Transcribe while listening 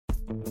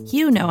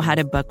You know how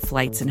to book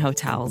flights and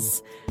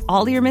hotels.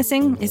 All you're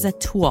missing is a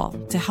tool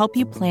to help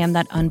you plan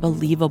that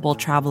unbelievable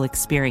travel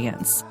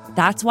experience.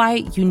 That's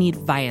why you need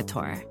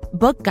Viator.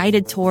 Book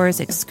guided tours,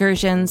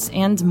 excursions,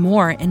 and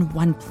more in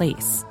one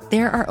place.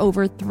 There are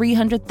over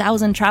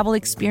 300,000 travel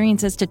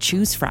experiences to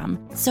choose from,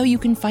 so you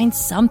can find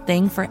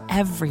something for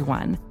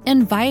everyone.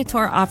 And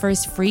Viator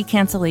offers free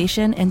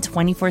cancellation and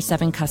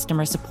 24/7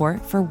 customer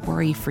support for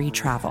worry-free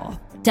travel.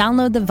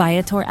 Download the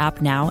Viator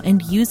app now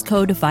and use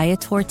code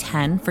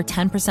Viator10 for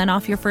 10%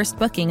 off your first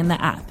booking in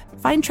the app.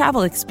 Find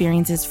travel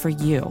experiences for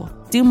you.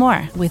 Do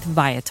more with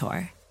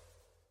Viator.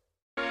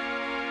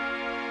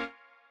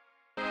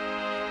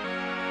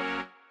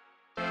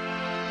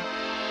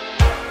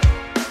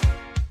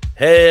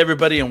 Hey,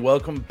 everybody, and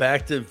welcome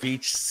back to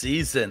Veach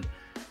Season,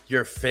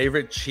 your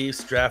favorite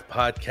Chiefs draft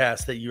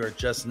podcast that you are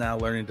just now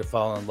learning to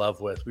fall in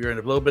love with. We are in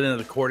a little bit in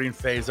the courting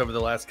phase over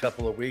the last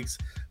couple of weeks,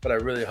 but I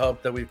really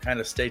hope that we've kind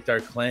of staked our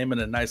claim in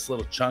a nice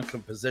little chunk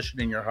of position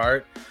in your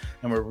heart,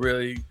 and we're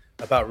really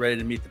about ready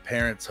to meet the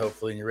parents,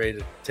 hopefully, and you're ready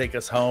to take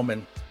us home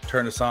and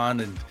turn us on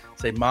and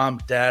say, Mom,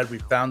 Dad, we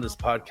found this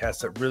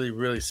podcast that really,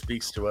 really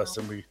speaks to us,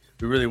 and we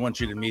really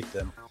want you to meet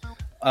them.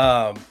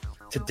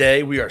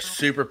 Today, we are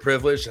super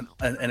privileged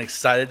and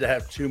excited to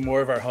have two more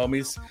of our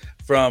homies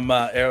from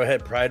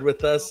Arrowhead Pride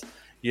with us.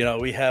 You know,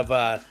 we have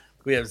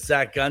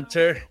Zach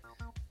Gunter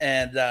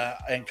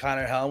and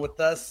Connor Helm with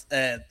us.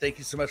 And thank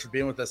you so much for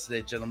being with us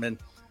today, gentlemen.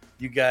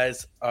 You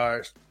guys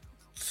are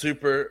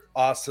super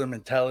awesome,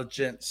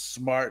 intelligent,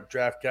 smart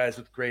draft guys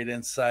with great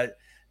insight.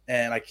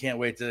 And I can't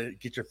wait to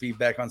get your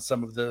feedback on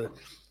some of the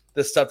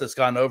stuff that's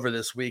gone over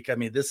this week. I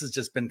mean, this has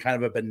just been kind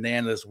of a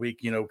bananas week,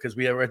 you know, because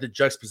we're at the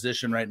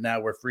juxtaposition right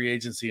now where free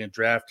agency and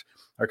draft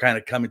are kind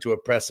of coming to a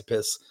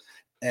precipice,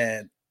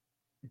 and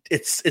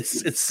it's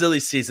silly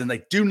season.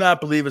 Like, do not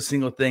believe a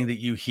single thing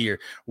that you hear.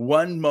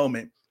 One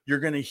moment you're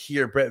going to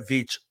hear Brett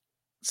Veach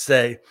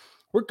say,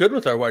 we're good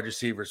with our wide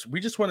receivers. We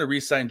just want to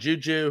re-sign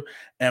Juju,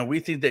 and we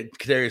think that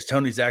Kadarius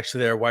Toney's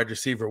actually our wide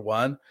receiver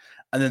one.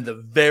 And then the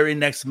very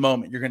next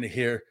moment you're going to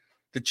hear,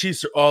 the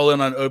Chiefs are all in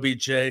on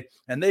OBJ,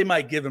 and they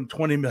might give him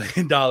 $20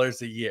 million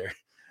a year.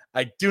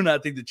 I do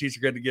not think the Chiefs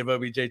are going to give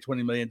OBJ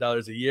 $20 million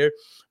a year,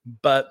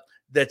 but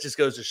that just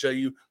goes to show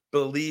you,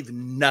 believe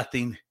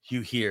nothing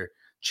you hear.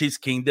 Chiefs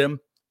Kingdom,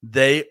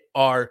 they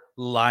are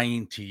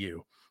lying to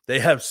you. They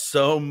have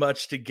so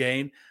much to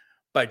gain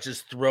by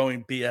just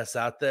throwing BS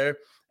out there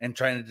and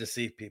trying to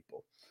deceive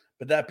people.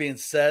 But that being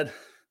said,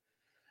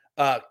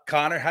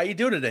 Connor, how you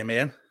doing today,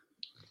 man?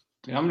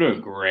 I'm doing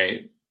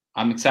great.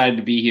 I'm excited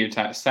to be here,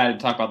 excited to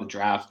talk about the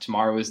draft.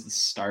 Tomorrow is the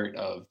start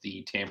of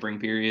the tampering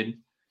period,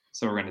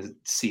 so we're going to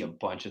see a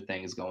bunch of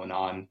things going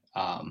on.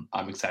 I'm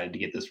excited to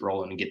get this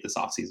rolling and get this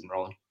offseason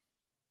rolling.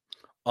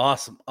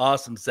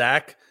 Awesome.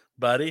 Zach,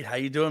 buddy, how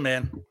you doing,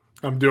 man?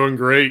 I'm doing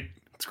great.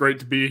 It's great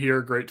to be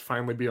here. Great to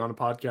finally be on a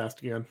podcast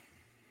again.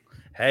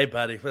 Hey,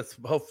 buddy.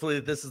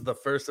 Hopefully this is the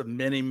first of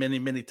many, many,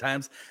 many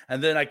times.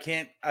 And then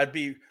I'd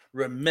be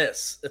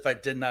remiss if I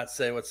did not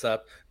say what's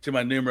up to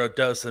my numero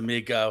dos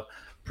amigo,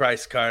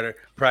 Price Carter.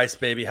 Price,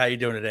 baby, how you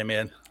doing today,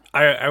 man?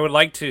 I would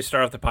like to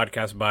start off the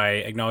podcast by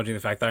acknowledging the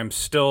fact that I'm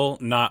still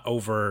not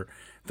over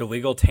the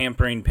legal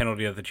tampering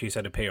penalty that the Chiefs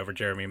had to pay over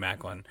Jeremy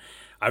Maclin.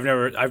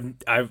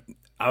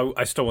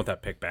 I still want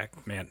that pick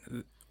back,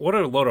 man. What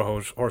a load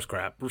of horse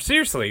crap.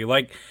 Seriously,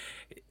 like,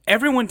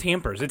 everyone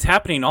tampers. It's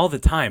happening all the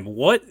time.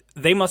 What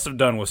they must have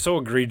done was so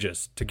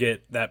egregious to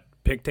get that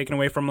pick taken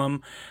away from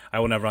them. I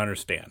will never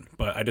understand.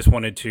 But I just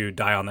wanted to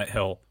die on that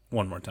hill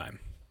one more time.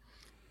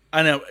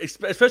 I know,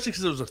 especially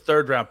because it was a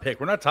third-round pick.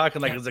 We're not talking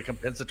like it was a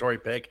compensatory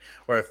pick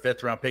or a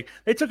fifth-round pick.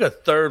 They took a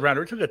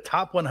third-rounder. They took a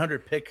top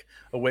 100 pick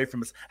away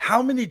from us.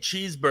 How many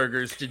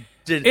cheeseburgers did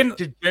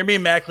Jeremy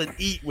Maclin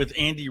eat with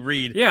Andy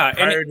Reid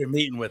prior to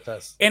meeting with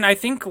us? And I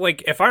think,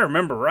 like, if I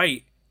remember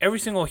right, every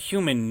single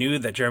human knew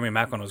that Jeremy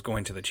Maclin was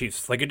going to the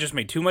Chiefs. Like, it just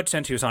made too much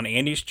sense. He was on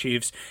Andy's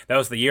Chiefs. That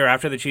was the year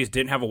after the Chiefs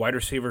didn't have a wide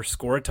receiver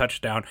score a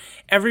touchdown.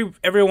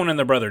 Everyone and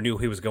their brother knew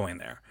he was going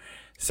there.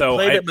 So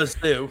played at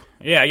Mizzou.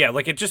 Yeah,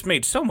 like, it just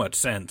made so much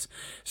sense.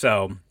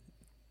 So,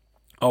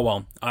 oh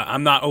well,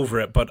 I'm not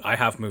over it, but I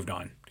have moved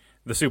on.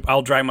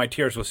 I'll dry my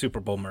tears with Super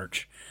Bowl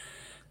merch.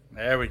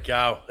 There we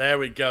go.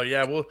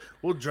 Yeah,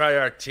 we'll dry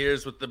our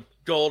tears with the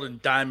gold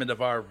and diamond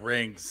of our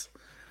rings.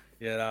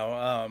 You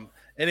know.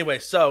 Anyway,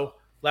 so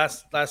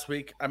last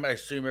week, I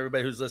assume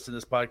everybody who's listening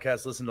to this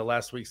podcast listened to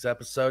last week's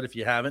episode. If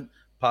you haven't,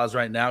 pause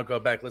right now, go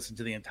back, listen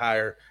to the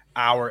entire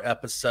hour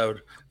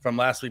episode from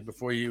last week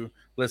before you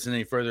listen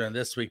any further in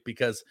this week,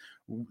 because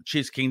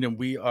Chiefs Kingdom,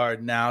 we are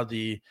now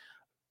the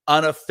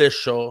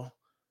unofficial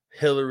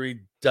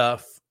Hillary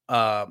Duff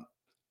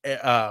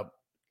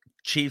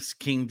Chiefs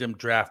Kingdom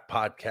draft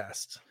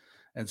podcast.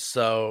 And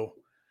so,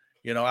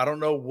 you know, I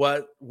don't know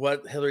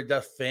what Hillary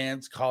Duff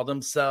fans call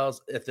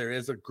themselves, if there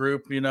is a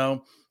group, you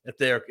know, if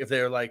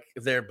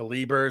they're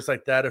believers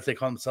like that, if they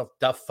call themselves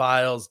Duff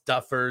Files,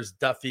 Duffers,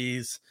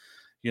 Duffies,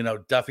 you know,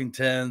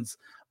 Duffingtons.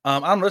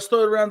 Let's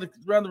throw it around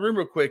the room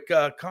real quick.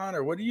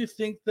 Connor, what do you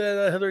think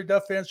that Hillary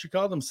Duff fans should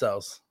call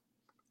themselves?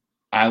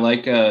 I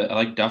like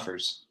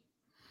Duffers.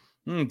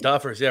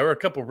 Duffers. Yeah, we're a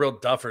couple real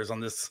duffers on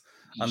this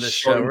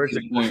show.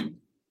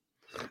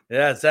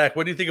 Yeah, Zach,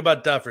 what do you think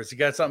about duffers? You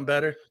got something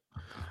better?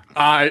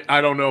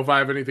 I don't know if I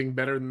have anything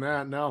better than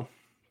that. No,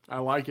 I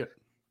like it.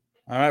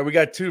 All right, we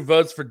got 2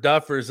 votes for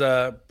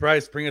duffers.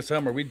 Bryce, bring us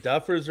home. Are we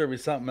duffers or are we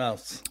something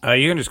else?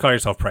 You can just call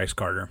yourself Price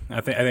Carter.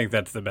 I think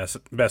that's the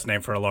best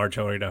name for a large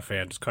Hillary Duff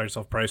fan. Just call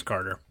yourself Price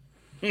Carter.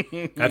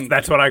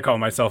 That's what I call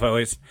myself, at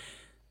least.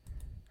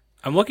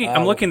 I'm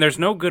looking. There's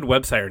no good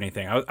website or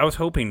anything. I was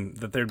hoping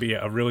that there'd be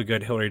a really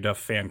good Hillary Duff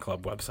fan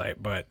club website,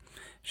 but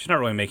she's not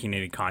really making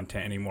any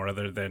content anymore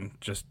other than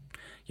just,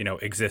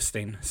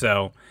 existing.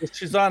 So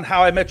she's on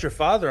How I Met Your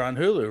Father on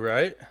Hulu,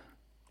 right?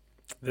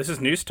 This is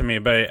news to me,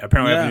 but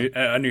apparently I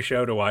have a new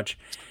show to watch.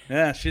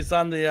 Yeah, she's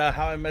on the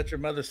How I Met Your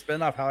Mother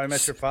spinoff, How I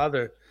Met Your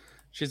Father.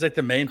 She's like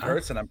the main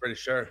person, I'm pretty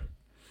sure.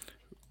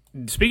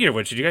 Speaking of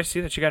which, did you guys see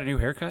that she got a new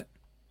haircut?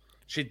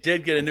 She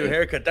did get a new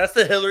haircut. That's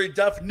the Hillary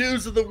Duff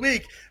news of the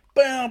week.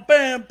 Bam,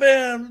 bam,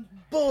 bam.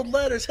 Bold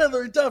letters,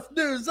 Hillary Duff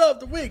news of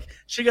the week.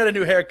 She got a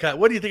new haircut.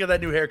 What do you think of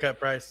that new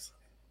haircut, Bryce?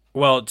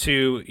 Well,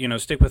 to,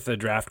 stick with the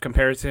draft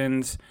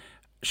comparisons,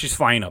 she's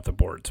flying up the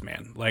boards,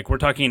 man. Like, we're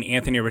talking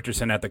Anthony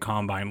Richardson at the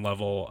combine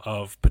level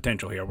of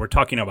potential here. We're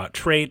talking about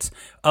traits,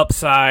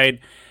 upside.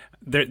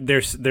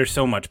 There's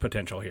so much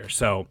potential here.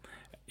 So,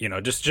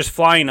 just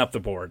flying up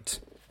the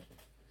boards.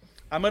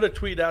 I'm going to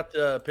tweet out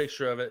the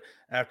picture of it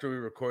after we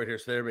record here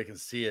so everybody can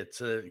see it.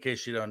 So in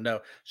case you don't know,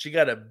 she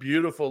got a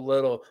beautiful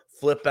little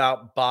flip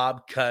out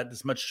bob cut.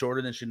 It's much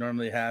shorter than she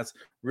normally has.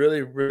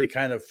 Really, really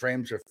kind of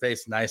frames her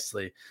face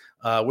nicely.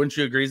 Wouldn't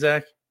you agree,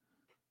 Zach?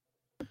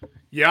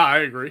 Yeah, I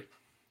agree.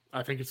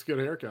 I think it's a good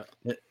haircut.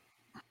 Yeah.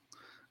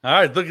 All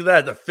right, look at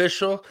that.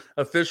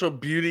 Official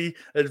beauty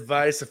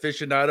advice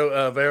aficionado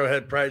of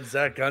Arrowhead Pride,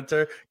 Zach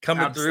Gunter,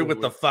 coming through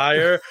with the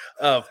fire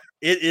of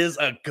it is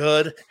a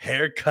good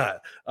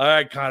haircut. All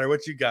right, Connor,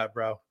 what you got,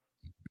 bro?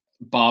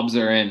 Bobs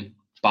are in.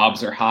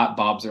 Bobs are hot.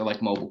 Bobs are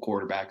like mobile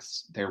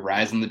quarterbacks. They're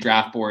rising the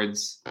draft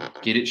boards.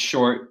 Get it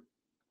short.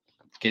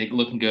 Get it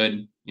looking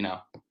good.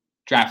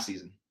 Draft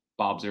season.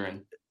 Bobs are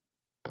in.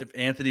 If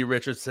Anthony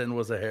Richardson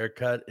was a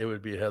haircut, it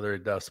would be Hillary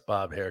Duff's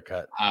bob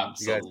haircut.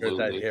 Absolutely. You guys heard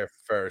that here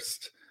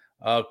first.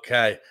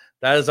 Okay.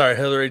 That is our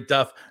Hillary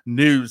Duff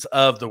news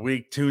of the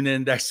week. Tune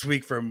in next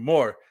week for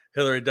more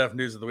Hillary Duff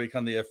news of the week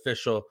on the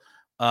official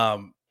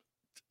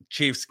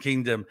Chiefs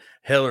Kingdom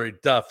Hillary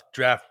Duff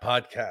draft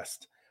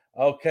podcast.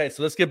 Okay,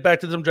 so let's get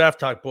back to some draft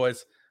talk,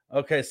 boys.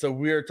 Okay, so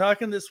we're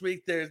talking this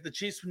week. There's the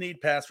Chiefs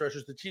need pass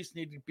rushers. The Chiefs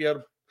need to be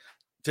able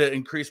to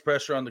increase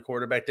pressure on the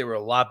quarterback. They were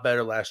a lot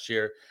better last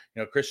year.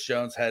 Chris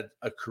Jones had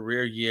a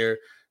career year.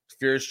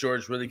 Fierce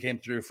George really came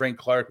through. Frank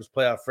Clark was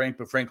playoff Frank,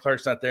 but Frank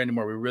Clark's not there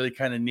anymore. We really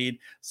kind of need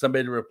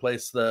somebody to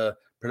replace the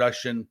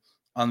production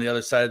on the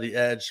other side of the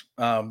edge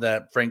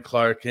that Frank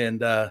Clark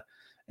and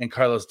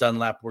Carlos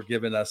Dunlap were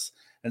giving us.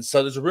 And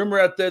so there's a rumor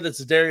out there that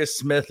Zadarius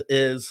Smith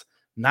is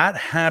not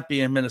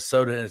happy in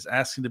Minnesota and is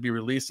asking to be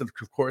released. And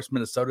of course,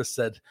 Minnesota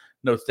said,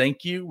 no,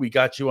 thank you. We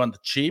got you on the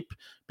cheap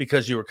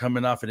because you were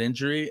coming off an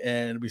injury,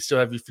 and we still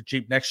have you for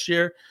cheap next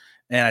year.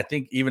 And I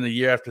think even a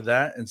year after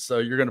that. And so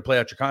you're going to play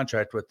out your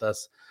contract with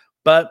us.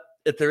 But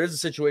if there is a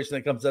situation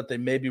that comes up, they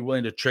may be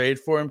willing to trade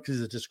for him because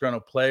he's a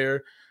disgruntled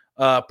player.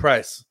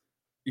 Price,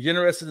 you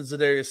interested in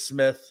Zadarius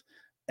Smith?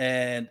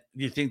 And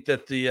do you think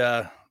that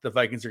the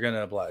Vikings are going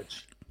to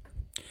oblige?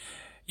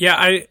 Yeah,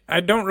 I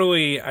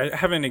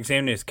haven't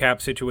examined his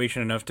cap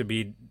situation enough to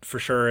be for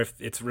sure if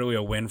it's really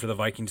a win for the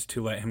Vikings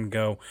to let him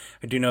go.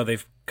 I do know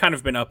they've kind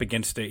of been up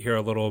against it here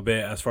a little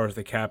bit as far as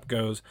the cap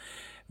goes.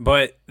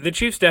 But the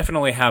Chiefs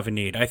definitely have a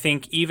need. I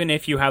think even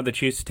if you have the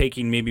Chiefs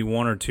taking maybe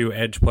one or two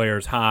edge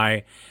players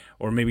high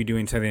or maybe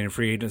doing something in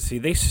free agency,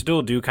 they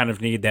still do kind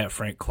of need that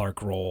Frank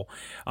Clark role.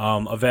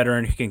 A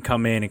veteran who can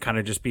come in and kind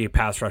of just be a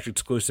pass rush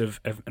exclusive.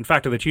 In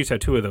fact, the Chiefs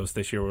had two of those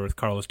this year with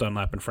Carlos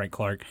Dunlap and Frank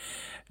Clark.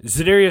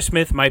 Zadarius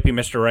Smith might be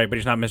Mr. Right, but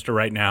he's not Mr.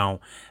 Right now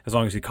as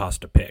long as he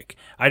costs a pick.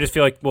 I just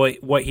feel like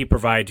what he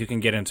provides, you can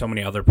get in so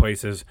many other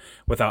places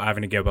without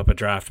having to give up a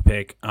draft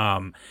pick.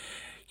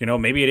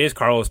 Maybe it is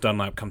Carlos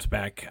Dunlap comes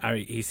back.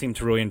 He seemed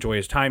to really enjoy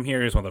his time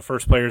here. He's one of the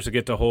first players to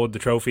get to hold the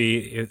trophy.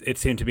 It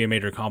seemed to be a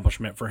major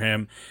accomplishment for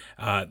him.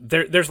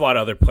 There's a lot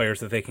of other players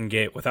that they can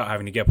get without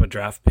having to get up a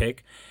draft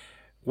pick.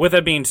 With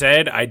that being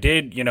said, I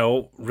did,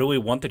 really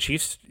want the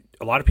Chiefs.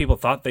 A lot of people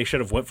thought they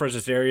should have went for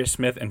Zadarius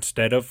Smith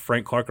instead of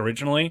Frank Clark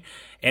originally.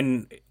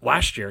 And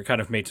last year it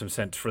kind of made some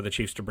sense for the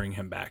Chiefs to bring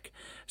him back.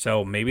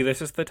 So maybe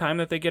this is the time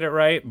that they get it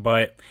right.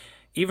 But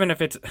even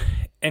if it's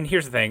 – and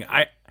here's the thing.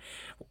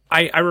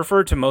 I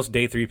refer to most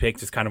day 3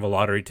 picks as kind of a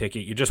lottery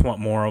ticket. You just want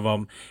more of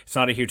them. It's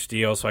not a huge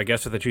deal. So I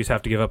guess if the Chiefs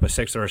have to give up a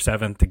 6th or a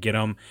 7th to get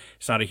them,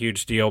 it's not a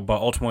huge deal.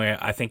 But ultimately,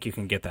 I think you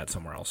can get that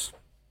somewhere else.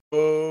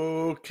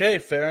 Okay,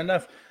 fair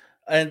enough.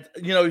 And,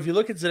 if you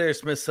look at Zadarius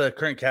Smith's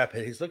current cap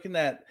hit, he's going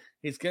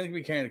to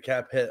be carrying a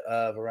cap hit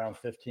of around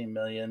 $15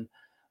 million.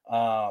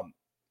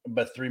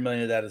 But $3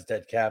 million of that is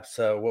dead cap.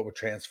 So what would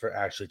transfer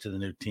actually to the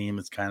new team?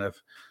 It's kind of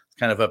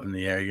up in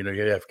the air. You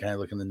have to kind of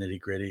look in the nitty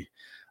gritty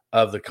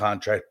of the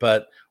contract.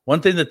 But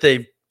one thing that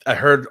they I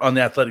heard on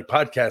the Athletic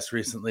podcast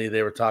recently,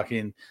 they were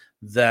talking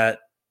that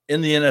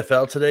in the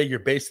NFL today, you're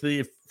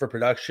basically, for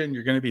production,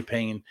 you're going to be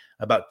paying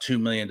about $2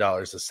 million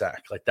a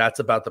sack. Like that's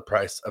about the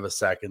price of a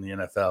sack in the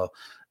NFL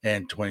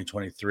in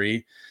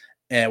 2023.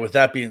 And with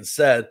that being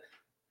said,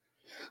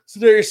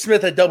 Darius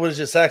Smith had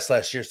double-digit sacks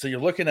last year, so you're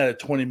looking at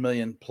a $20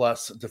 million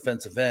plus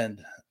defensive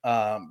end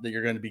that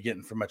you're going to be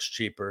getting for much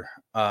cheaper.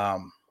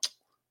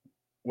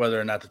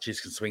 Whether or not the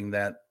Chiefs can swing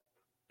that,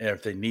 and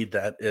if they need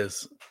that,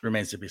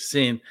 remains to be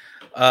seen.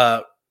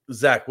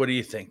 Zach, what do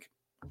you think?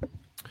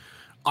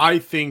 I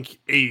think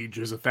age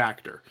is a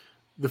factor.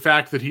 The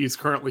fact that he's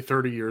currently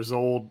 30 years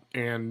old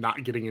and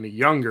not getting any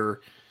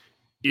younger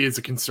is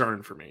a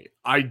concern for me.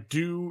 I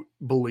do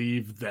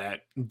believe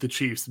that the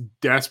Chiefs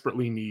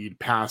desperately need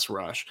pass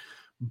rush,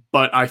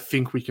 but I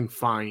think we can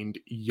find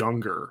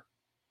younger,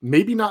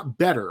 maybe not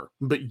better,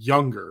 but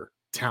younger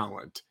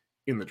talent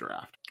in the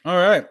draft. All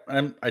right.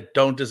 I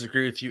don't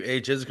disagree with you.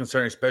 Age is a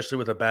concern, especially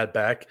with a bad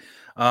back.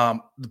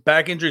 The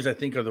back injuries, I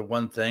think, are the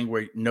one thing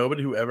where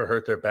nobody who ever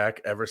hurt their back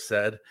ever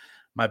said,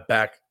 my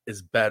back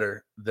is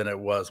better than it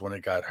was when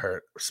it got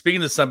hurt.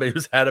 Speaking to somebody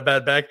who's had a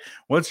bad back,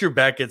 once your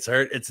back gets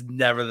hurt, it's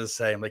never the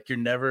same. Like you're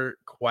never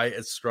quite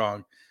as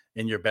strong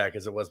in your back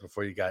as it was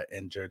before you got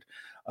injured.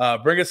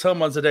 Bring us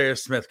home on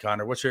Zadarius Smith,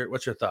 Connor. What's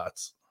your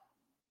thoughts?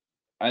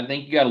 I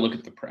think you got to look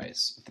at the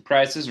price. If the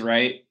price is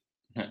right,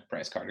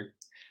 Price Carter,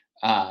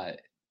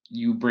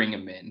 you bring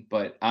him in.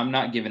 But I'm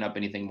not giving up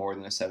anything more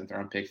than a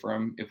 7th-round pick for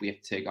him if we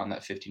have to take on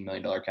that $15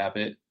 million cap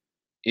hit.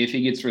 If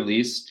he gets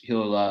released,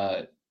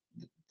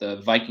 the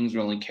Vikings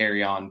will only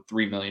carry on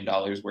 $3 million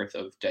worth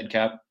of dead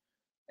cap,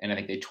 and I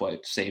think they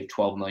save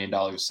 $12 million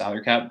of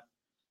salary cap.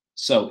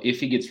 So if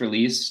he gets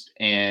released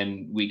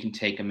and we can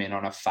take him in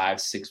on a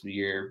 5-6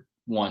 year,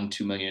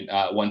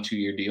 1-2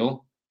 year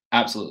deal,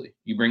 absolutely.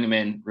 You bring him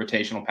in,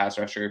 rotational pass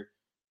rusher.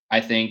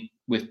 I think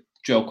with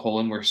Joe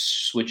Cullen, we're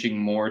switching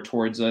more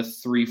towards a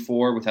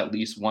 3-4 with at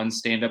least one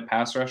stand-up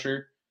pass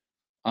rusher.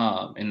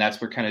 And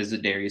that's where kind of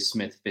Zadarius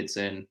Smith fits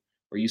in,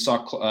 where you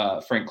saw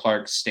Frank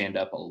Clark stand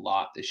up a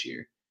lot this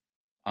year.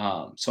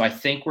 So I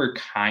think we're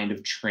kind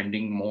of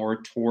trending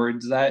more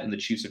towards that, and the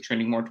Chiefs are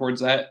trending more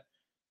towards that.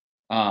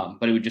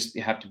 But it would just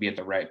have to be at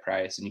the right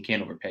price, and you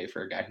can't overpay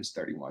for a guy who's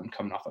 31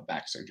 coming off of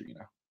back surgery,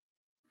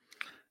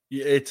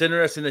 Yeah, it's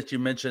interesting that you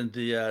mentioned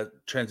the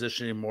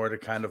transitioning more to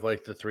kind of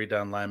like the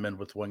 3-down lineman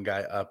with one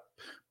guy up,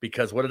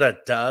 because what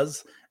that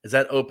does is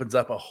that opens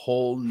up a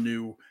whole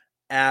new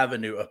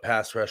avenue of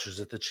pass rushers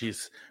that the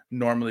Chiefs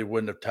normally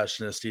wouldn't have touched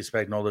in a Steve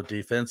Spagnuolo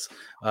defense.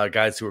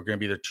 Guys who are going to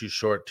be either too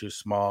short, too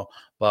small.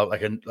 But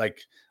the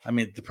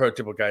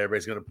prototypical guy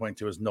everybody's going to point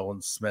to is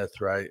Nolan Smith,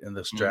 right, in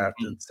this draft,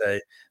 and say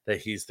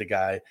that he's the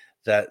guy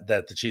that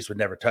the Chiefs would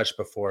never touch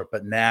before.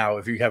 But now,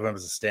 if you have him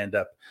as a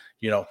stand-up,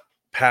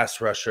 pass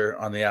rusher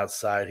on the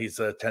outside, he's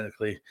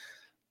technically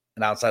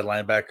an outside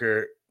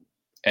linebacker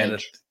and an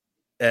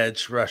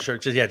edge rusher.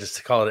 Just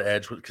to call it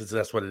edge, because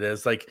that's what it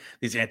is. Like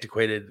these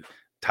antiquated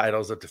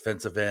titles of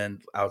defensive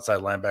end, outside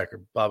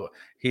linebacker, blah, blah.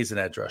 He's an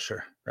edge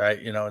rusher, right?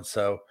 And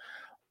so,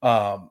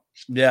 that's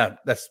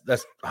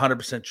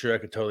 100% true. I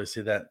could totally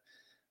see that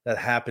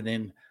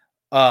happening.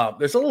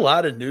 There's a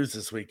lot of news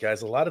this week,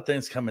 guys. A lot of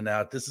things coming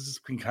out. This has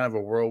been kind of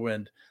a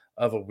whirlwind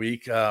of a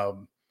week.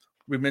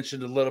 We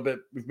mentioned a little bit.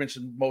 We've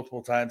mentioned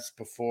multiple times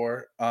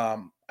before. I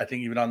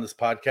think even on this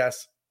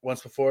podcast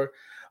once before.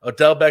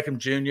 Odell Beckham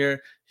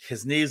Jr.,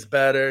 his knee's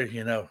better.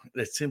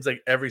 It seems like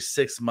every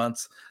 6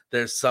 months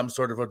there's some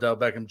sort of Odell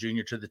Beckham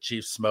Jr. to the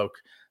Chiefs smoke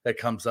that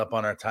comes up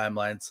on our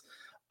timelines.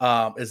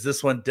 Is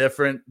this one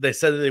different? They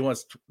said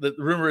that the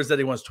rumor is that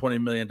he wants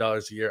 $20 million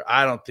a year.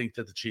 I don't think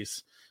that the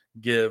Chiefs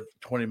give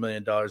 $20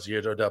 million a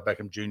year to Odell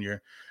Beckham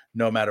Jr.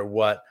 no matter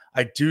what.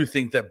 I do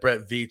think that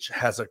Brett Veach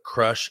has a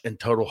crush and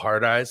total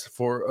hard eyes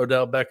for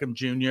Odell Beckham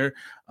Jr.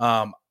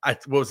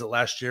 What was it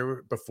last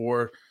year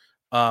before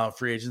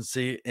free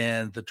agency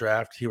and the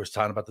draft? He was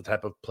talking about the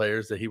type of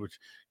players that he would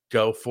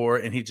go for,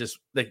 and he just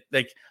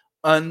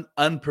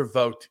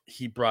unprovoked,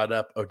 he brought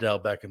up Odell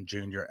Beckham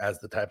Jr. as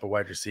the type of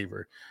wide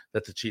receiver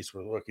that the Chiefs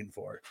were looking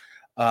for.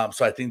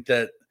 So I think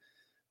that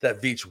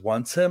Veach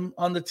wants him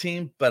on the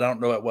team, but I don't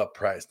know at what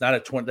price. Not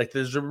at 20. Like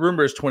there's a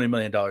rumor is $20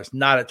 million,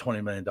 not at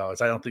 $20 million.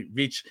 I don't think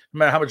Veach, no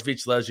matter how much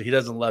Veach loves you, he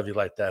doesn't love you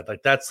like that.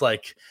 Like that's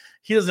like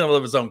he doesn't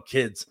love his own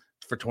kids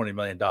for $20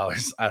 million.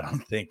 I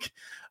don't think.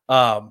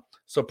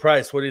 So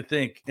Price, what do you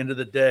think? End of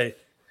the day,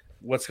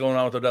 what's going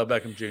on with Odell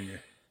Beckham Jr.?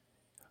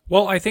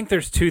 Well, I think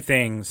there's two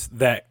things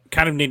that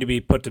kind of need to be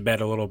put to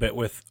bed a little bit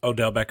with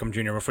Odell Beckham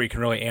Jr. before you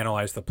can really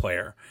analyze the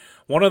player.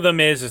 One of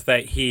them is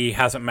that he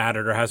hasn't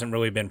mattered or hasn't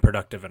really been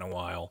productive in a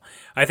while.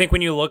 I think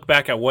when you look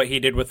back at what he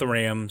did with the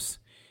Rams,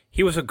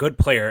 he was a good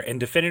player and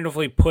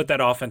definitively put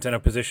that offense in a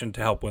position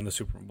to help win the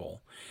Super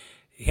Bowl.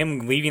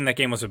 Him leaving that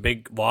game was a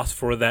big loss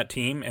for that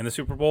team in the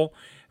Super Bowl,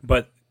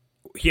 but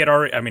he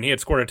had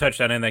scored a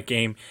touchdown in that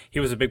game.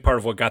 He was a big part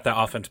of what got that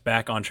offense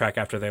back on track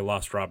after they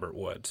lost Robert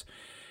Woods.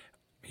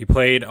 He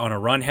played on a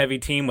run-heavy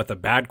team with a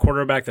bad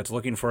quarterback that's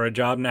looking for a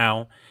job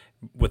now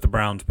with the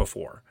Browns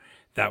before.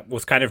 That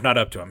was kind of not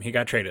up to him. He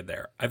got traded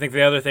there. I think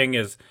the other thing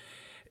is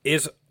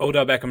is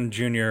Odell Beckham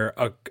Jr.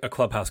 a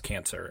clubhouse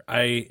cancer?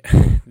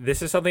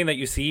 This is something that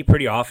you see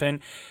pretty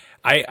often.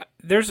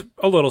 There's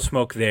a little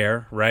smoke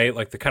there, right?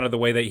 Like the kind of the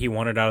way that he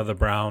wanted out of the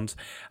Browns.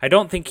 I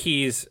don't think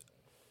he's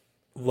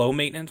low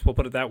maintenance, we'll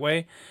put it that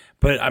way,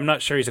 but I'm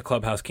not sure he's a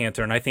clubhouse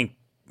cancer, and I think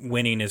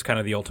winning is kind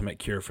of the ultimate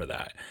cure for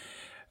that.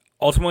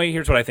 Ultimately,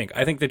 here's what I think.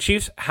 I think the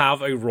Chiefs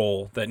have a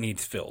role that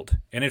needs filled,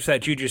 and it's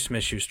that Juju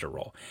Smith-Schuster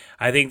role.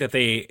 I think that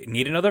they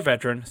need another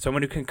veteran,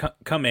 someone who can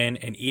come in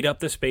and eat up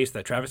the space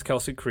that Travis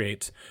Kelce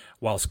creates,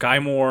 while Sky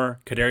Moore,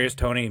 Kadarius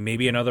Toney,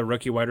 maybe another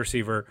rookie wide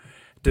receiver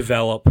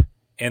develop,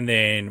 and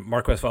then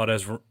Marquez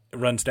Valdez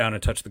runs down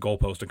and touch the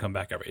goalpost and come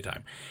back every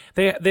time.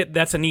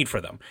 That's a need for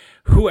them.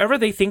 Whoever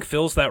they think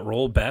fills that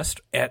role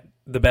best at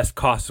the best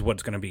cost is what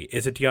it's going to be.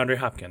 Is it DeAndre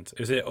Hopkins?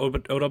 Is it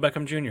Odell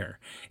Beckham Jr.?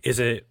 Is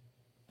it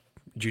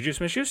Juju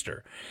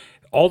Smith-Schuster?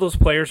 All those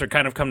players are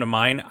kind of come to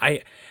mind.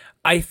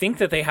 I think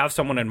that they have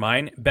someone in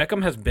mind.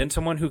 Beckham has been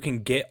someone who can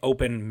get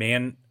open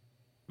man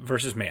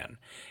versus man.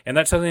 And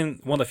that's one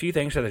of the few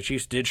things that the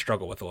Chiefs did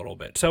struggle with a little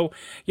bit. So,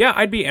 yeah,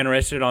 I'd be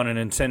interested on an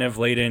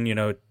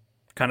incentive-laden,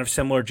 kind of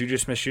similar Juju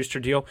Smith-Schuster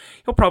deal.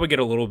 He'll probably get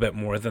a little bit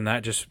more than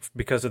that just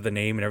because of the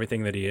name and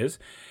everything that he is.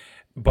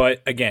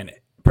 But, again,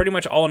 pretty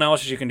much all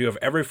analysis you can do of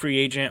every free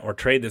agent or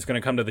trade that's going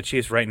to come to the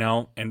Chiefs right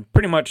now, and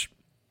pretty much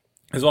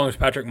as long as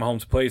Patrick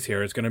Mahomes plays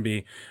here, it's going to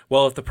be,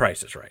 well, if the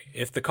price is right,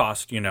 if the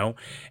cost,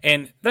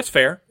 and that's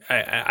fair.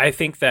 I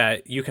think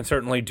that you can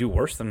certainly do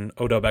worse than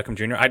Odell Beckham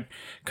Jr. I'd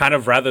kind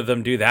of rather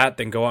them do that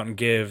than go out and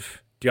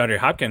give DeAndre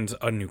Hopkins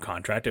a new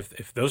contract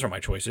if those are my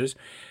choices.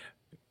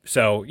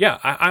 So, yeah,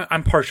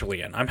 I'm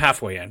partially in. I'm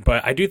halfway in.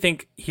 But I do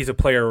think he's a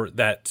player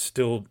that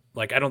still,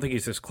 I don't think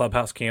he's this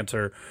clubhouse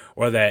cancer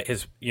or that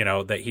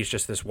that he's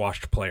just this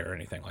washed player or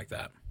anything like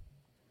that.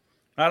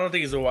 I don't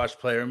think he's a washed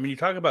player. I mean, you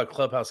talk about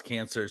clubhouse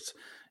cancers,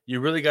 you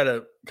really got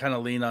to kind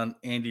of lean on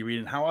Andy Reid.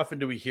 And how often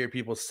do we hear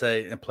people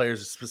say, and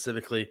players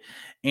specifically,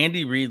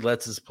 Andy Reid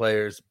lets his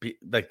players be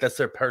that's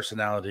their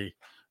personality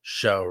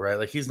show, right?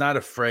 Like he's not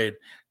afraid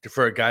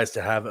for guys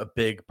to have a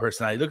big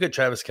personality. Look at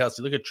Travis Kelce,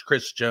 look at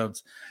Chris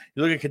Jones,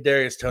 you look at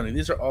Kadarius Toney.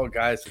 These are all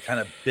guys with kind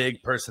of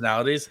big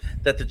personalities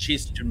that the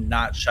Chiefs do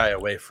not shy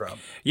away from.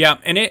 Yeah,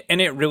 and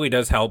it really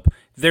does help.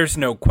 There's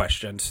no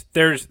questions.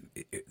 There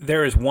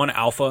is one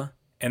alpha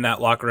in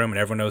that locker room, and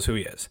everyone knows who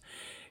he is.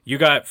 You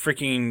got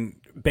freaking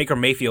Baker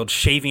Mayfield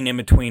shaving in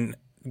between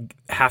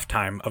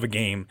halftime of a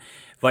game.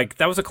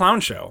 That was a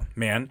clown show,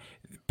 man.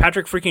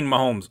 Patrick freaking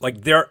Mahomes,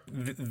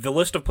 the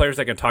list of players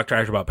that can talk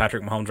trash about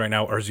Patrick Mahomes right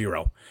now are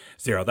zero.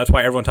 That's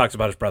why everyone talks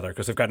about his brother,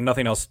 because they've got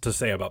nothing else to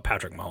say about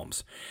Patrick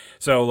Mahomes.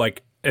 So,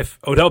 if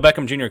Odell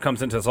Beckham Jr.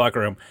 comes into this locker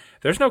room,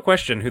 there's no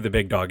question who the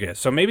big dog is.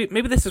 So maybe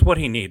this is what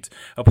he needs.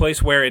 A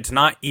place where it's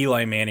not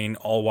Eli Manning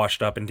all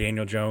washed up and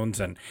Daniel Jones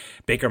and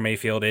Baker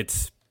Mayfield.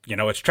 It's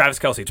Travis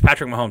Kelce, it's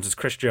Patrick Mahomes, it's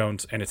Chris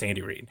Jones, and it's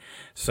Andy Reid.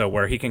 So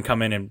where he can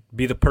come in and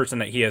be the person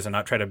that he is and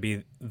not try to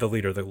be the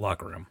leader of the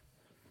locker room.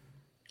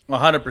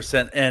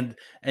 100%. And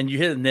you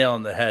hit a nail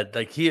on the head.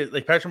 Patrick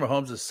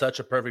Mahomes is such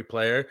a perfect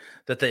player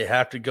that they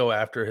have to go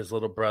after his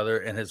little brother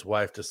and his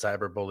wife to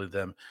cyberbully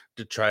them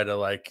to try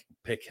to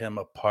pick him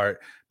apart,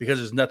 because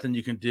there's nothing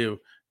you can do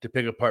to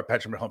pick apart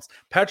Patrick Mahomes.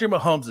 Patrick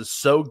Mahomes is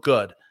so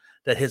good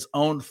that his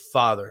own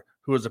father,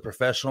 who was a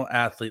professional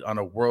athlete on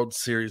a World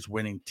Series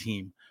winning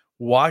team,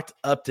 walked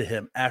up to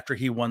him after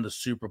he won the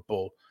Super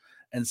Bowl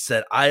and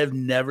said, "I have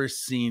never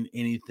seen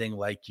anything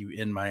like you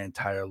in my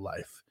entire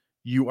life.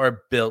 You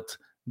are built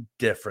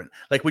different."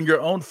 When your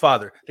own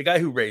father, the guy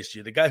who raised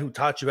you, the guy who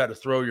taught you how to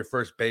throw your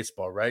first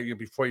baseball, right?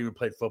 Before you even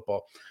played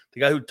football, the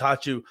guy who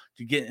taught you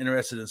to get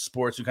interested in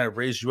sports, who kind of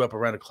raised you up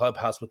around a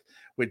clubhouse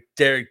with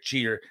Derek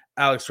Jeter,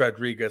 Alex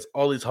Rodriguez,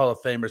 all these Hall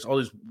of Famers, all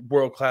these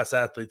world-class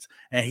athletes.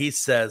 And he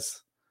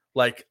says,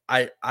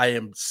 I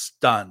am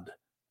stunned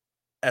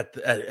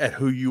at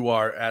who you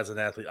are as an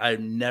athlete.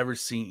 I've never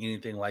seen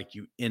anything like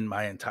you in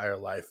my entire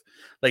life.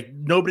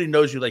 Nobody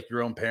knows you like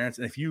your own parents.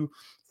 And if you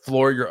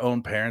floor your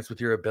own parents with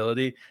your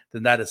ability,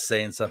 then that is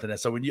saying something. And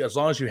so as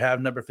long as you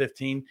have number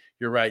 15,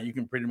 you're right. You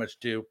can pretty much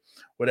do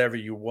whatever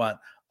you want.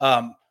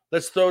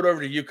 Let's throw it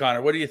over to you,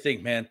 Connor. What do you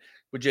think, man?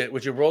 Would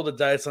you roll the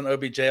dice on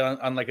OBJ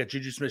on a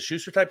Juju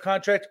Smith-Schuster type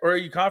contract, or are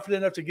you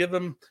confident enough to give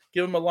him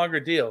a longer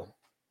deal?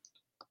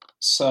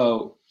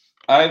 So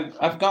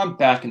I've gone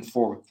back and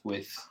forth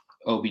with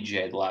OBJ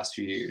the last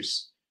few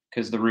years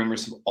because the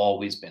rumors have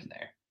always been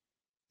there.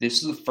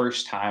 This is the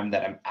first time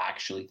that I'm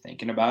actually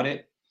thinking about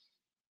it.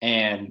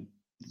 And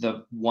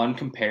the one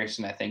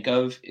comparison I think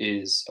of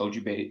is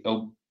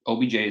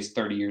OBJ is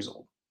 30 years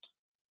old.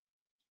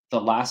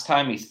 The last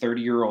time a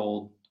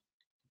 30-year-old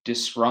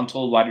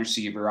disgruntled wide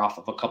receiver off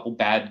of a couple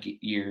bad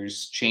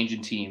years,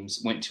 changing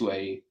teams, went to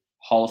a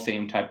Hall of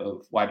Fame type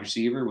of wide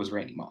receiver was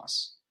Randy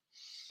Moss.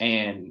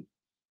 And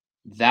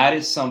that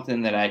is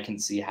something that I can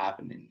see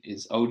happening,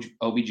 is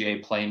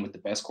OBJ playing with the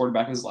best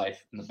quarterback in his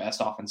life and the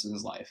best offense in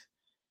his life.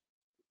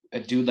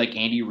 A dude like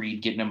Andy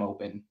Reid getting him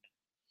open.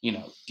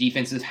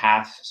 Defenses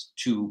have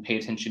to pay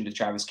attention to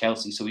Travis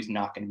Kelce, so he's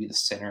not going to be the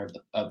center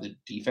of the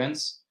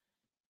defense.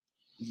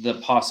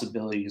 The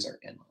possibilities are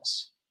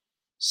endless.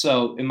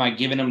 So am I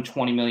giving him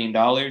 $20 million?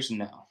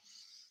 No.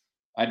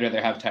 I'd rather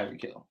have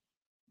Tyreek Hill.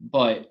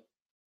 But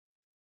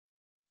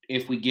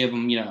if we give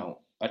him, a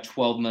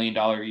 $12 million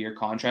a year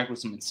contract with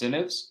some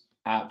incentives,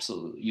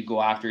 absolutely. You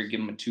go after it, give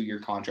him a 2-year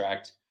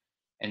contract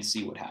and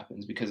see what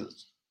happens,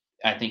 because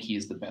I think he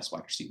is the best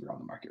wide receiver on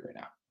the market right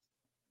now.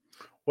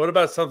 What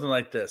about something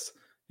like this?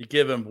 You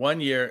give him 1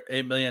 year,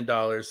 $8 million,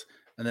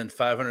 and then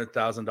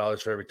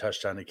 $500,000 for every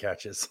touchdown he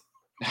catches.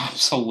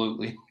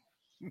 Absolutely.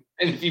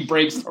 And if he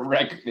breaks the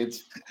record,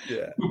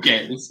 who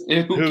cares?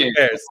 Who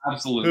cares?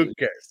 Absolutely. Who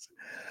cares?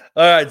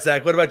 All right,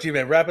 Zach, what about you,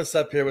 man? Wrap us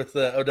up here with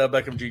the Odell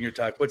Beckham Jr.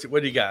 talk. What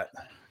do you got?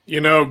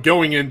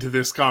 Going into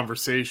this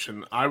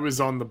conversation, I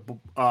was on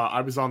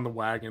the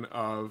wagon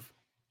of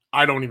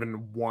I don't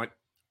even want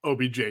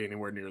OBJ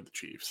anywhere near the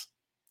Chiefs,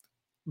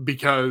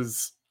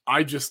 because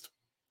I felt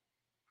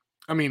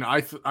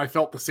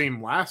the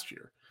same last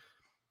year,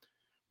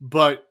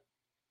 but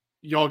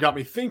y'all got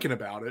me thinking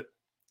about it,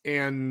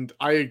 and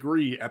I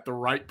agree, at the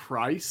right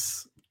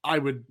price, I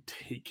would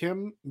take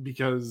him,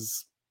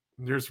 because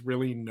there's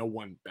really no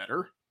one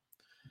better,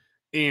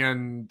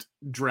 and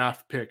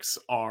draft picks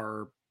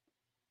are,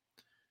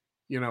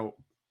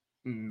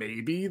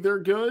 maybe they're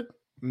good,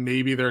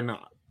 maybe they're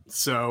not.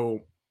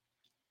 So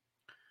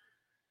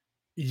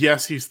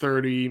yes, he's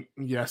 30.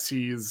 Yes,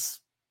 he's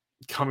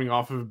coming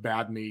off of a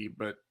bad knee,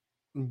 but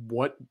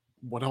what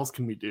else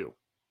can we do?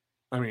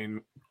 I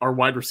mean, our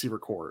wide receiver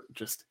core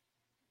just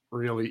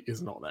really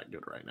isn't all that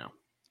good right now.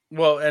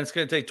 Well, and it's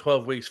going to take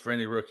 12 weeks for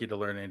any rookie to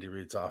learn Andy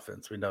Reid's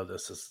offense. We know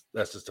that's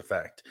just a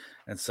fact.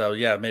 And so,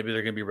 yeah, maybe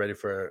they're going to be ready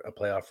for a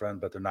playoff run,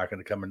 but they're not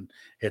going to come and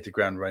hit the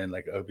ground running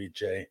like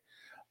OBJ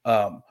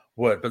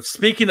would. But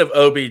speaking of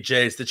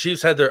OBJs, the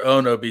Chiefs had their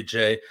own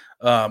OBJ,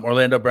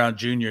 Orlando Brown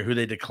Jr., who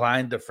they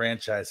declined the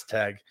franchise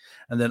tag.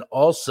 And then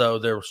also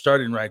their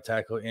starting right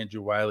tackle,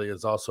 Andrew Wiley,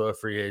 is also a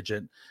free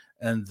agent.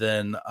 And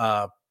then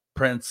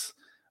Prince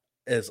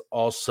is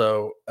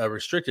also a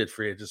restricted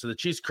free agent. So the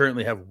Chiefs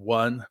currently have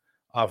one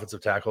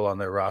offensive tackle on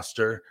their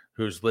roster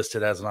who's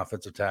listed as an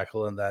offensive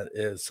tackle, and that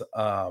is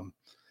our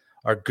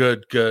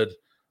good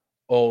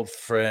old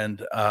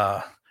friend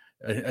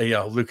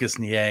Lucas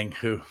Niang,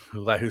 who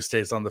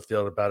stays on the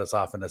field about as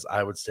often as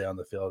I would stay on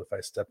the field if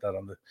I stepped out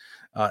on the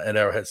at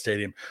Arrowhead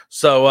Stadium.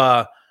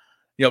 So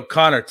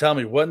Connor, tell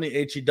me, what in the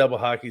HE double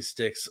hockey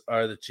sticks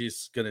are the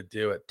Chiefs going to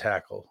do at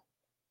tackle?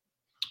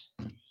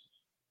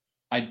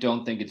 I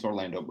don't think it's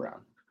Orlando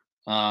Brown.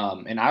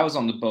 And I was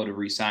on the boat of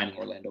re-signing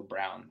Orlando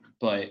Brown,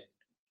 but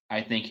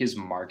I think his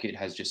market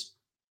has just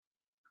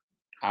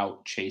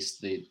outchased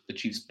the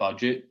Chiefs'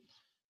 budget.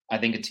 I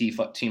think a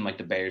team like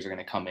the Bears are going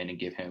to come in and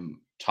give him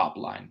top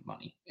line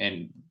money.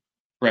 And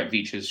Brett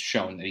Veach has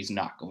shown that he's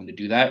not going to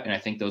do that. And I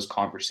think those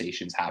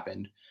conversations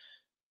happened.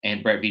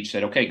 And Brett Veach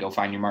said, okay, go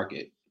find your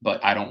market.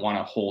 But I don't want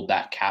to hold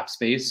that cap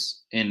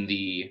space in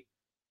the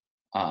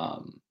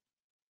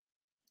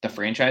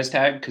franchise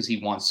tag, because he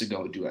wants to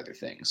go do other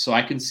things. So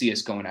I can see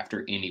us going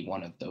after any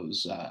one of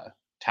those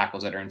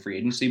tackles that are in free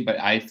agency. But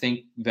I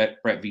think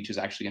that Brett Veach is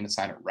actually going to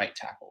sign a right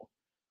tackle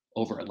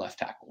over a left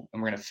tackle.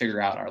 And we're going to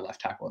figure out our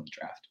left tackle in the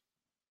draft.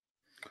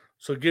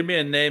 So give me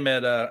a name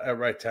at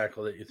right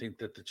tackle that you think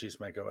that the Chiefs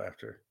might go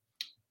after.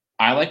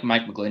 I like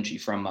Mike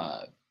McGlinchey from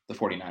the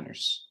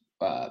 49ers.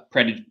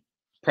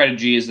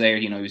 Prodigy is there.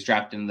 He was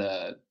drafted in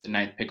the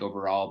 9th pick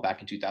overall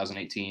back in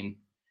 2018.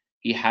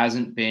 He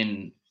hasn't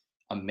been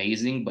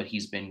amazing, but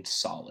he's been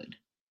solid.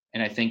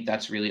 And I think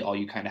that's really all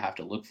you kind of have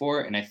to look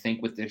for. And I think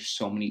there's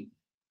so many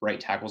right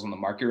tackles on the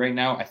market right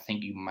now, I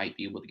think you might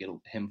be able to get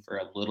him for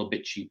a little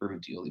bit cheaper of a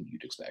deal than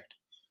you'd expect.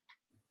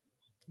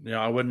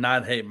 I would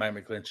not hate Mike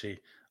McGlinchey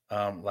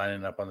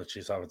lining up on the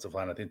Chiefs offensive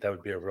line. I think that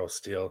would be a real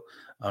steal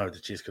if the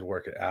Chiefs could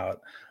work it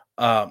out.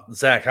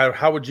 Zach,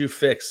 how would you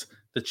fix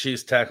the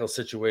Chiefs tackle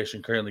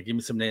situation currently? Give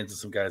me some names of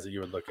some guys that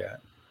you would look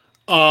at.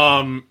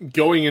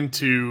 Going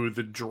into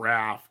the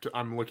draft,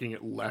 I'm looking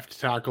at left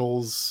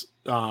tackles.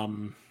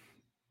 Honestly,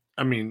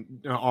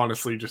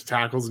 just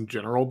tackles in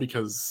general,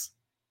 because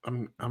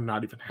I'm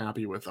not even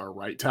happy with our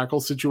right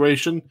tackle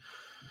situation.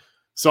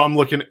 So I'm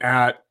looking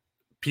at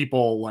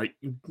people like,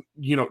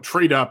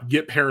 trade up,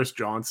 get Paris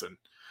Johnson,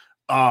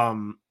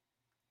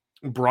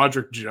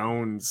 Broderick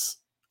Jones.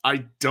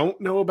 I don't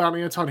know about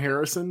Anton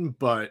Harrison,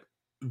 but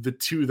the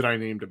two that I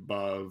named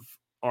above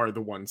are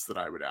the ones that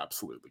I would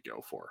absolutely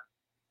go for.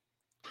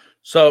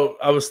 So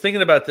I was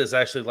thinking about this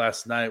actually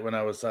last night when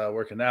I was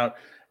working out.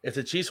 If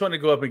the Chiefs want to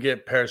go up and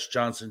get Paris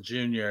Johnson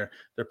Jr.,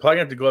 they're probably going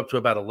to have to go up to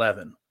about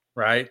 11,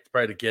 right?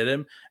 Probably to get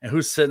him. And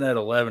who's sitting at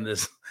 11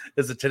 is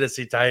the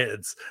Tennessee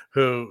Titans,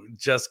 who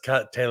just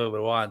cut Taylor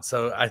Lewan.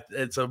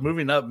 So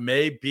moving up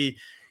may be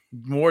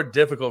more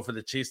difficult for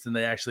the Chiefs than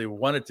they actually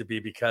want it to be,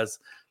 because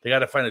they got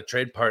to find a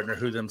trade partner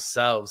who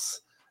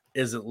themselves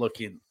isn't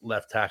looking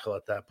left tackle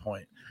at that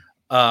point.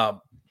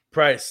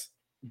 Price,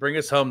 bring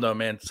us home though,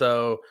 man.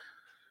 So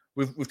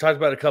we've talked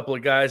about a couple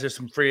of guys. There's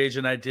some free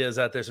agent ideas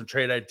out there, some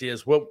trade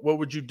ideas. What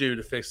would you do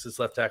to fix this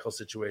left tackle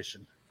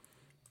situation?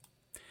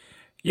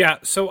 Yeah,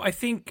 so I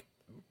think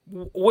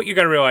what you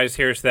got to realize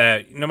here is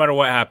that no matter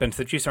what happens,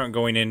 the Chiefs aren't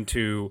going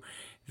into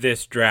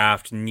this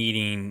draft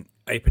needing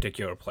a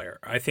particular player.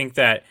 I think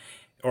that,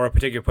 or a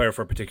particular player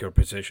for a particular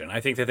position. I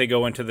think that they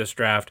go into this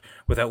draft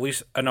with at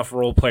least enough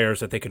role players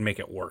that they can make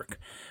it work.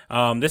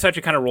 This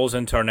actually kind of rolls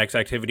into our next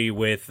activity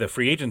with the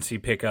free agency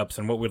pickups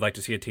and what we'd like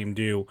to see a team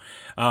do.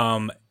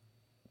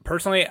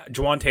 Personally,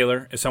 Juwan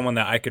Taylor is someone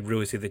that I could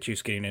really see the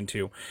Chiefs getting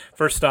into.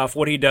 First off,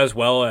 what he does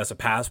well as a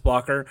pass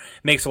blocker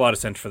makes a lot of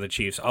sense for the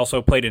Chiefs.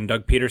 Also played in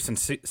Doug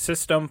Peterson's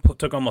system,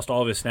 took almost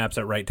all of his snaps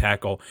at right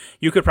tackle.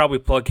 You could probably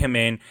plug him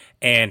in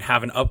and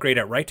have an upgrade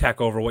at right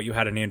tackle over what you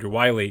had in Andrew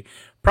Wiley,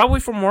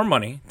 probably for more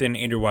money than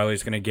Andrew Wiley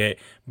is going to get,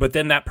 but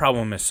then that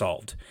problem is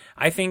solved.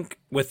 I think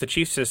with the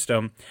Chiefs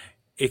system,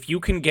 if you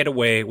can get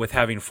away with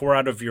having 4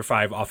 out of your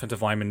 5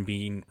 offensive linemen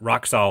being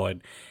rock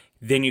solid,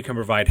 then you can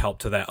provide help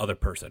to that other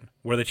person.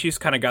 Where the Chiefs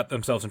kind of got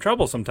themselves in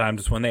trouble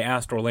sometimes is when they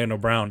asked Orlando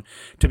Brown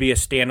to be a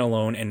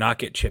standalone and not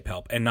get chip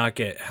help and not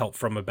get help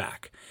from a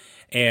back.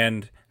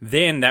 And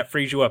then that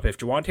frees you up. If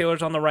Juwan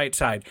Taylor's on the right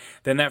side,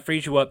 then that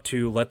frees you up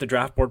to let the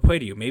draft board play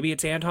to you. Maybe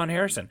it's Anton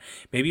Harrison.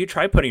 Maybe you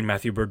try putting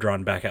Matthew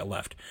Bergeron back at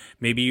left.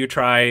 Maybe you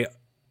try...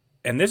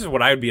 And this is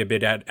what I would be a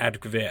bit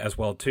advocate as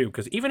well, too,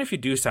 because even if you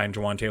do sign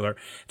Juwan Taylor,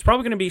 it's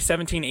probably going to be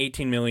 17,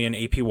 18 million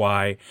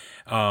APY.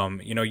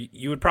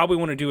 You would probably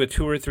want to do a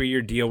 2 or 3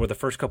 year deal where the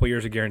first couple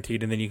years are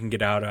guaranteed, and then you can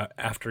get out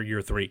after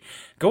year 3.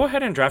 Go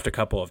ahead and draft a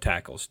couple of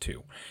tackles,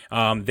 too.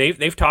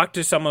 They've talked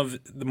to some of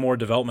the more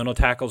developmental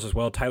tackles as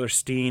well. Tyler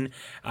Steen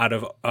out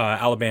of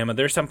Alabama.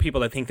 There's some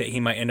people that think that he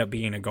might end up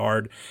being a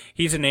guard.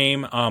 He's a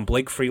name.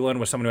 Blake Freeland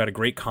was someone who had a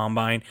great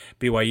combine.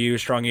 BYU,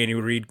 strong Andy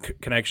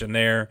Reid connection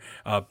there.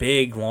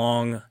 Big, long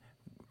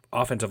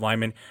offensive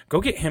lineman. Go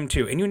get him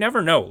too. And you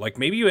never know. Like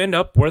maybe you end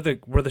up where the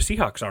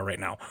Seahawks are right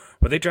now,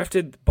 where they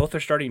drafted both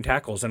their starting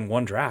tackles in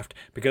one draft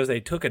because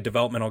they took a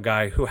developmental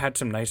guy who had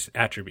some nice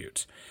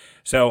attributes.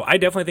 So I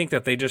definitely think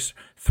that they just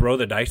throw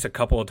the dice a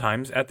couple of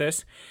times at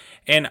this.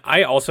 And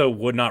I also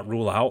would not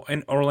rule out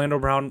an Orlando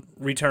Brown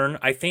return.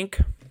 I think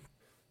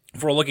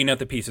if we're looking at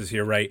the pieces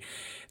here, right,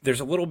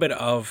 there's a little bit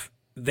of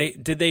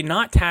did they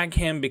not tag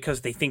him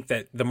because they think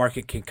that the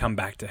market can come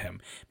back to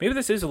him? Maybe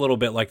this is a little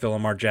bit like the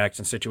Lamar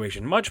Jackson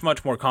situation. Much,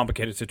 much more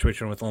complicated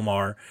situation with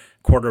Lamar,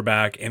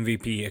 quarterback,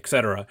 MVP,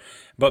 etc.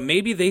 But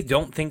maybe they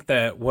don't think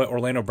that what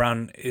Orlando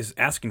Brown is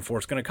asking for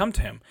is going to come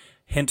to him.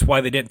 Hence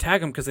why they didn't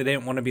tag him, because they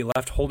didn't want to be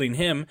left holding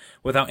him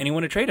without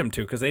anyone to trade him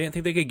to, because they didn't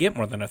think they could get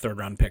more than a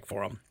third-round pick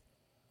for him.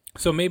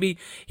 So maybe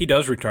he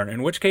does return,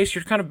 in which case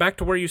you're kind of back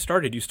to where you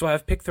started. You still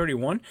have pick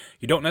 31.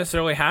 You don't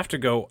necessarily have to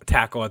go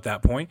tackle at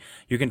that point.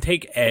 You can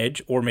take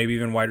edge or maybe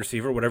even wide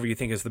receiver, whatever you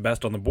think is the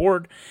best on the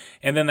board,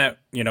 and then that,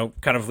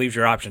 kind of leaves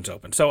your options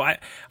open. So I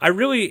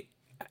really,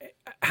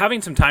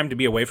 having some time to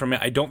be away from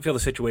it, I don't feel the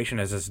situation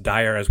is as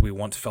dire as we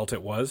once felt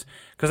it was,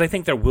 because I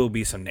think there will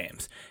be some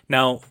names.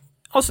 Now,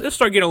 I'll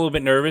start getting a little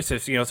bit nervous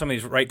if, some of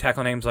these right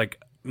tackle names like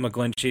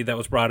McGlinchey that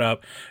was brought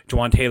up,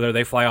 Juwan Taylor,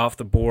 they fly off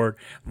the board.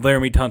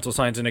 Laramie Tunsil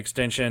signs an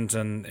extensions,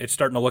 and it's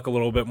starting to look a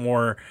little bit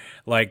more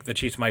like the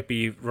Chiefs might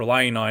be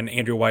relying on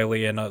Andrew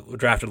Wiley and a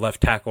drafted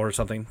left tackle or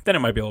something. Then it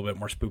might be a little bit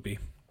more spoopy.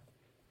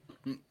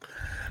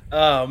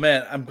 Oh,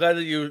 man, I'm glad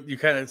that you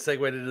kind of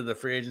segued into the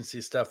free agency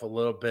stuff a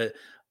little bit.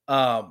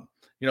 But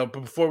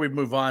before we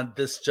move on,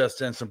 this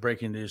just in, some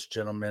breaking news,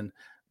 gentlemen.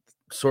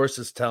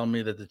 Sources tell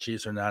me that the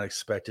Chiefs are not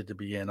expected to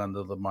be in on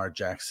the Lamar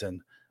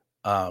Jackson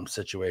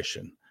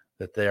situation,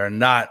 that they are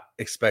not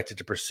expected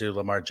to pursue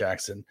Lamar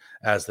Jackson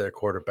as their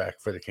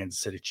quarterback for the Kansas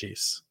City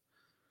Chiefs.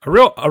 A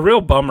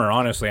real bummer,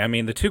 honestly. I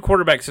mean, the 2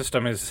 quarterback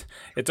system it's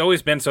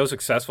always been so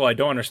successful. I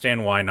don't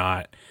understand why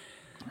not.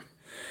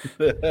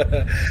 All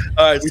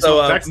right, we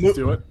saw the Texans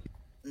do it.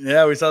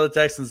 Yeah, we saw the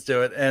Texans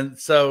do it. And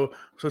so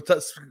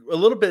a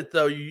little bit,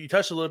 though, you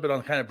touched a little bit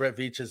on kind of Brett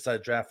Veach's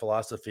draft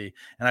philosophy.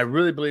 And I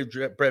really believe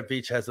Brett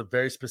Veach has a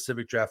very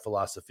specific draft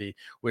philosophy,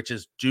 which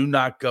is do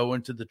not go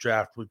into the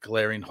draft with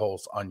glaring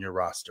holes on your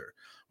roster.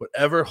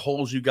 Whatever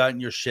holes you got in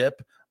your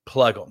ship,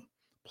 plug them.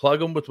 Plug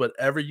them with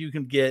whatever you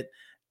can get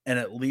and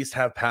at least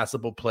have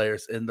passable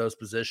players in those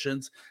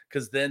positions.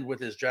 Because then with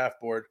his draft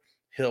board,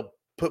 he'll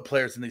put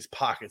players in these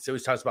pockets. He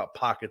always talks about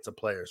pockets of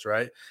players,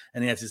 right?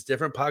 And he has these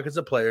different pockets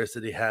of players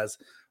that he has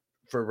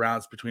for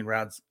rounds between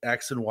rounds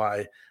X and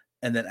Y.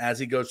 And then as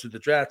he goes through the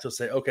draft, he'll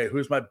say, okay,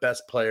 who's my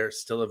best player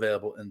still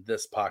available in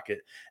this pocket?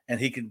 And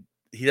he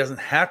doesn't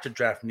have to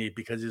draft need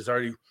because he's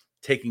already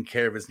taking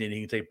care of his need.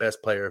 He can take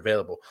best player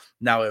available.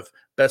 Now, if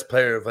best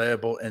player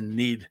available and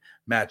need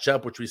match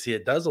up, which we see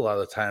it does a lot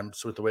of the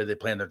times with the way they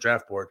play in their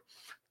draft board,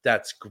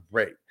 that's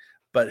great.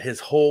 But his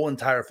whole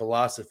entire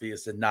philosophy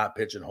is to not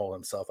pigeonhole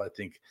himself, I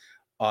think,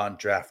 on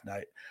draft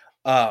night.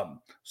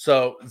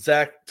 So,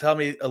 Zach, tell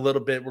me a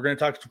little bit. We're going to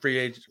talk to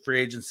free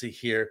agency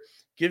here.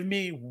 Give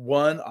me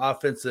one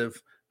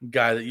offensive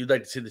guy that you'd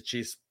like to see the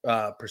Chiefs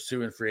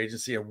pursue in free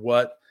agency and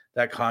what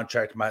that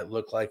contract might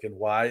look like and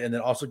why. And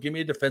then also give me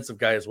a defensive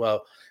guy as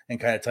well and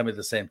kind of tell me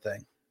the same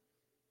thing.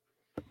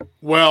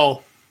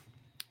 Well,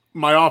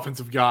 my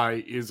offensive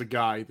guy is a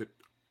guy that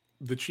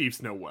the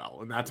Chiefs know well,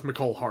 and that's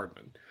Mecole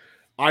Hardman.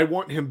 I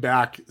want him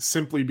back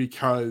simply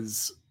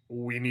because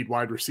we need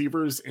wide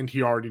receivers, and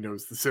he already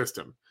knows the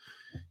system.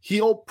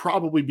 he'll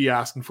probably be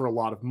asking for a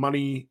lot of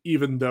money,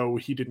 even though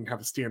he didn't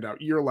have a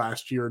standout year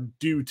last year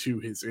due to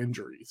his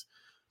injuries.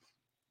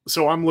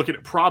 So I'm looking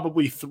at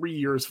probably 3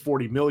 years,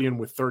 $40 million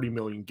with $30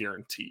 million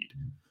guaranteed.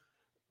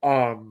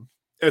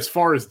 As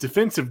far as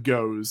defensive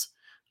goes,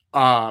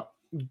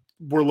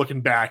 we're looking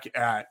back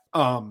at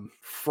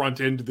front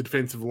end of the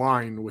defensive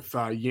line with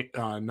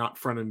not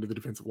front end of the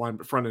defensive line,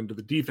 but front end of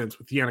the defense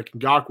with Yannick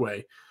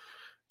Ngakoue.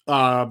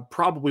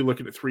 Probably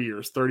looking at 3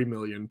 years, $30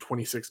 million,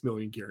 $26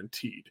 million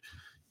guaranteed.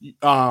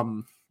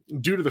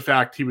 Due to the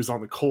fact he was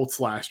on the Colts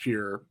last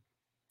year,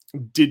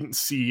 didn't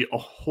see a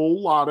whole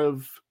lot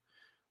of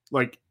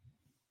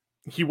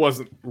he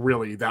wasn't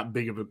really that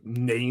big of a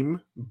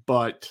name,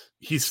 but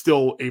he's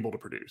still able to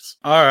produce.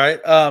 All right.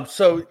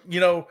 So,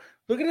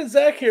 looking at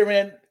Zach here,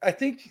 man, I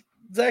think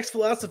Zach's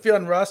philosophy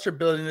on roster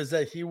building is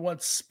that he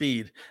wants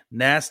speed,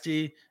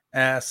 nasty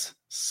ass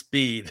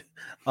speed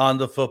on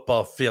the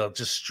football field.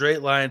 Just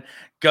straight line,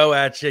 go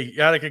at you.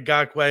 Yannick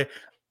Ngakoue.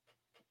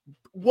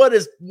 What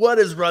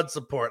is run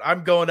support?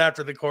 I'm going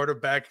after the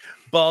quarterback,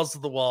 balls to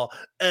the wall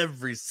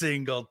every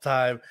single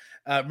time.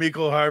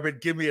 Miko Harbin,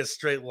 give me a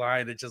straight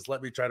line and just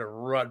let me try to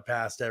run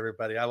past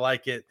everybody. I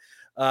like it.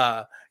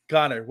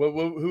 Connor,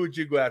 who would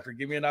you go after?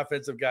 Give me an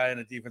offensive guy and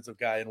a defensive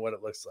guy and what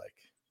it looks like.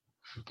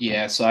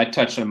 Yeah, so I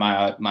touched on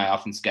my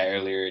offense guy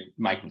earlier,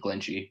 Mike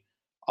McGlinchey.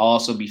 I'll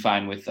also be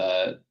fine with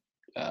Caleb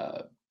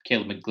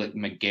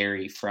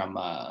McGarry from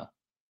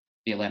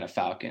the Atlanta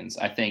Falcons.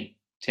 I think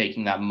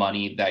taking that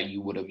money that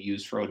you would have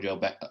used for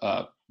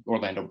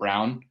Orlando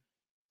Brown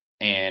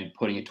and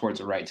putting it towards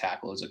a right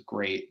tackle is a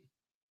great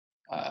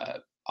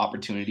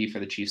opportunity for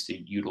the Chiefs to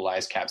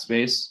utilize cap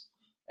space.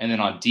 And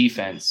then on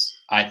defense,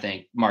 I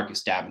think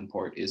Marcus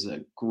Davenport is a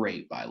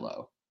great buy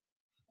low.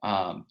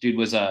 Dude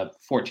was a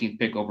 14th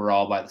pick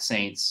overall by the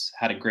Saints,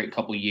 had a great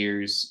couple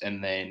years,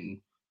 and then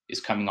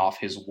is coming off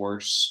his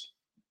worst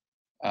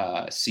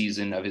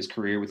season of his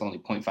career with only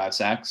 0.5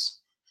 sacks.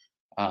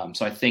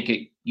 So I think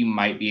you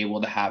might be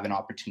able to have an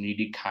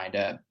opportunity to kind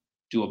of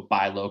do a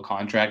buy low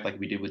contract like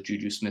we did with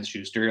Juju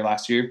Smith-Schuster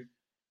last year,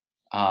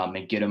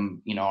 and get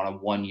him, on a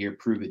 1 year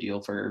prove a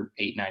deal for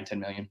 8, 9, 10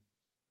 million.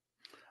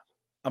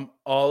 I'm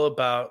all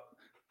about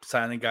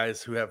signing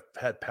guys who have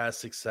had past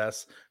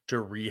success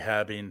to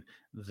rehabbing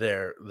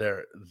their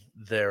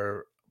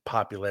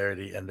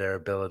popularity and their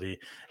ability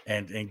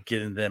and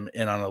getting them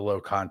in on a low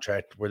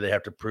contract where they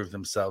have to prove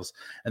themselves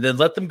and then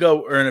let them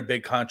go earn a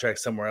big contract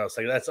somewhere else.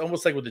 Like that's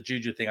almost like with the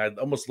Juju thing. I'd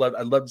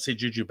love to see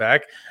Juju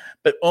back,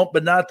 but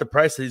not at the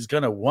price that he's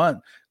going to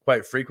want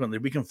quite frequently.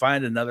 We can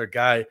find another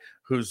guy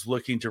who's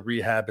looking to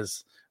rehab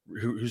his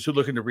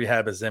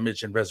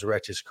image and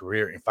resurrect his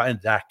career and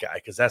find that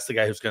guy. Cause that's the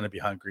guy who's going to be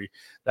hungry.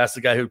 That's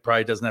the guy who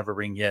probably doesn't have a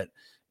ring yet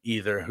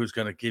either, who's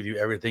going to give you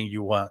everything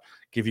you want,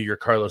 give you your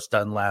Carlos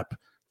Dunlap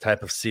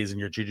type of season,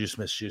 your Juju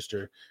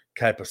Smith-Schuster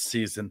type of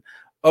season.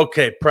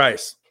 Okay,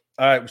 Price.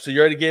 All right, so you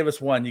already gave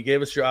us one. You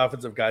gave us your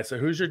offensive guy. So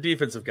who's your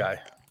defensive guy?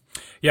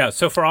 Yeah,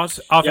 so for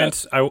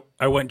offense,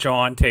 I went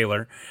John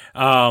Taylor.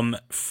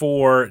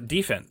 For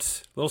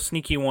defense, a little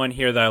sneaky one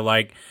here that I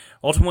like.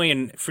 Ultimately,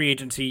 in free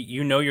agency,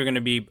 you're going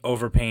to be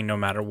overpaying no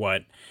matter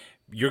what.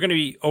 You're going to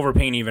be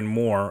overpaying even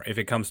more if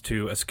it comes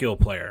to a skill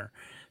player.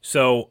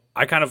 So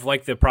I kind of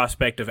like the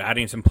prospect of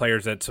adding some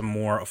players at some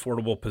more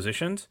affordable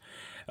positions.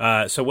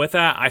 So with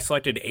that, I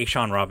selected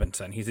A'Shawn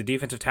Robinson. He's a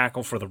defensive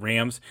tackle for the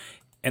Rams.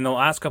 In the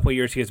last couple of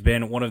years, he has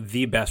been one of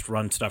the best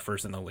run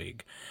stuffers in the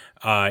league.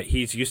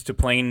 He's used to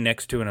playing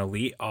next to an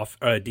elite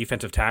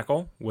defensive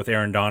tackle with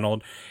Aaron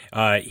Donald.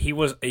 He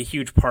was a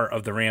huge part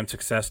of the Rams'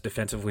 success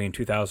defensively in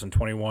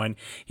 2021.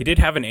 He did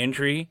have an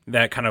injury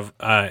that kind of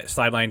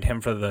sidelined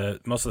him for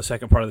most of the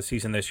second part of the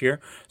season this year.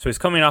 So he's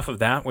coming off of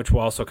that, which will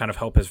also kind of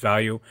help his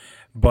value.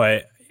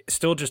 But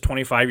still just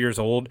 25 years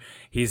old.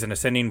 He's an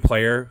ascending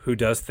player who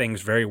does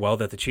things very well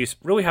that the Chiefs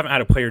really haven't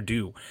had a player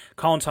do.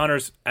 Colin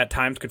Saunders at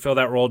times could fill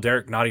that role.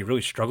 Derek Nottie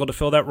really struggled to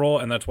fill that role,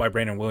 and that's why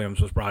Brandon Williams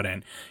was brought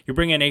in. You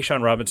bring in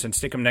A'Shawn Robinson,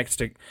 stick him next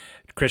to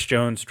Chris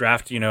Jones,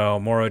 draft,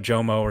 Moro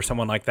Jomo or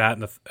someone like that in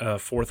the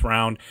fourth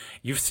round.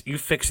 You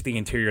fixed the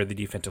interior of the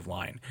defensive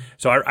line.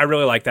 So I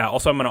really like that.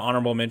 Also, I'm going to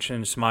honorable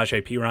mention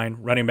Samaje Perine,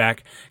 running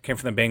back, came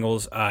from the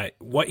Bengals.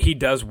 What he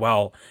does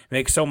well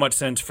makes so much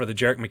sense for the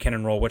Jerick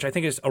McKinnon role, which I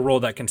think is a role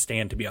that can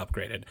stand to be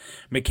upgraded.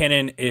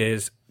 McKinnon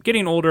is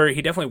getting older.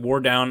 He definitely wore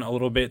down a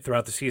little bit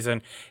throughout the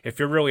season. If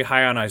you're really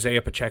high on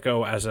Isaiah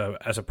Pacheco as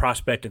a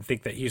prospect and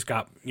think that he's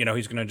got, he's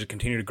going to just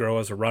continue to grow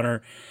as a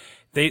runner,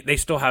 They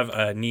still have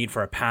a need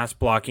for a pass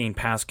blocking,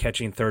 pass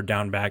catching third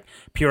down back.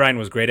 Perine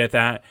was great at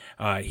that.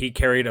 He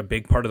carried a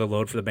big part of the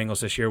load for the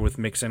Bengals this year with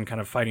Mixon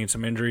kind of fighting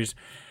some injuries.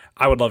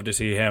 I would love to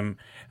see him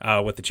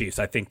with the Chiefs.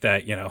 I think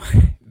that,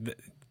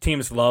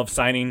 teams love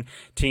signing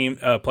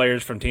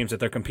players from teams that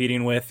they're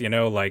competing with,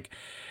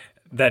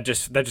 that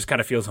just kind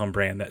of feels home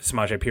brand that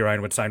Samaje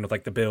Perine would sign with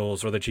like the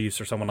Bills or the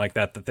Chiefs or someone like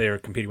that they're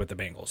competing with the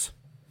Bengals.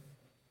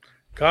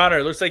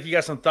 Connor, looks like you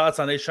got some thoughts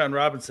on A'Shawn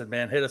Robinson,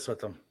 man. Hit us with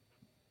them.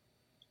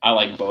 I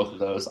like both of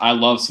those. I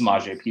love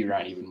Samaje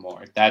Perine even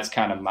more. That's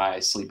kind of my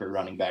sleeper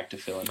running back to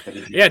fill in for the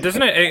defense. Yeah,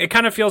 doesn't it? It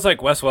kind of feels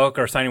like Wes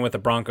Welker signing with the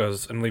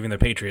Broncos and leaving the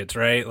Patriots,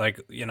 right? Like,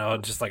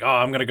 just like, oh,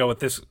 I'm gonna go with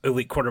this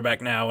elite quarterback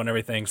now and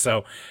everything.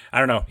 So I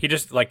don't know. He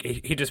just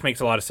makes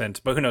a lot of sense.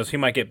 But who knows? He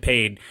might get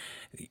paid.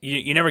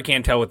 You never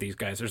can tell with these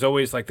guys. There's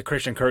always like the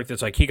Christian Kirk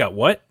that's like, he got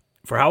what?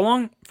 For how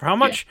long? For how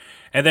much?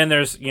 Yeah. And then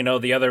there's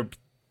the other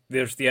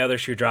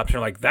shoe drops. You're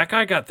like, that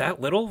guy got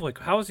that little? Like,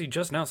 how is he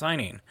just now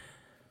signing?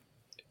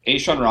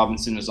 A'Shawn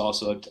Robinson is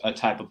also a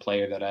type of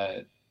player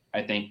that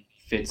I think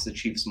fits the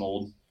Chiefs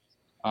mold.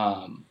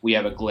 We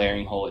have a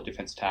glaring hole at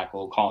defensive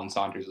tackle. Colin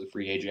Saunders is a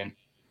free agent.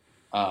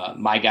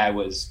 My guy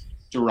was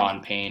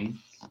Deron Payne.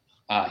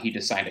 He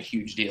just signed a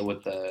huge deal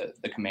with the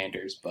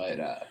Commanders. But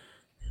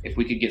if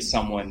we could get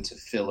someone to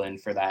fill in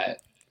for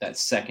that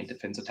second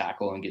defensive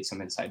tackle and get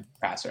some inside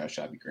pass rush,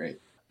 that'd be great.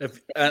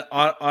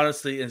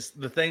 Honestly, is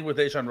the thing with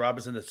A'Shawn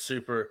Robinson that's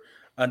super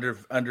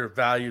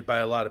undervalued by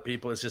a lot of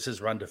people is just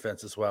his run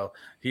defense as well.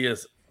 He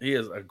is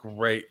a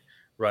great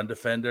run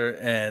defender,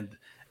 and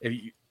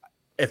if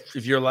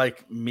you're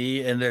like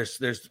me, and there's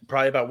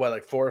probably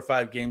about 4 or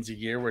 5 games a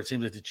year where it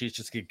seems like the Chiefs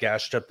just get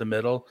gashed up the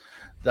middle.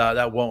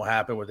 That won't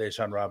happen with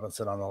A'Shawn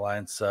Robinson on the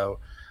line. So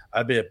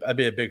I'd be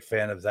a big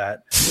fan of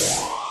that.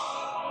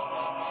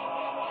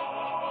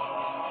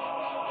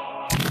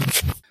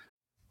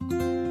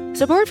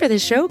 Support for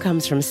this show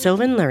comes from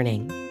Sylvan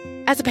Learning.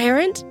 As a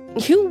parent,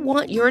 you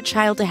want your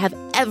child to have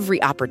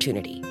every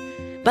opportunity,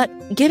 but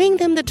giving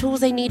them the tools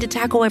they need to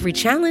tackle every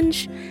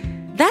challenge,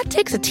 that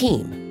takes a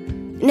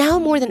team. Now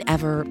more than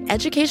ever,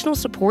 educational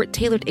support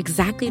tailored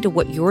exactly to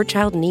what your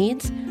child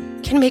needs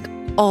can make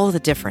all the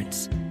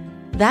difference.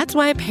 That's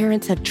why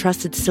parents have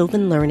trusted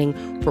Sylvan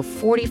Learning for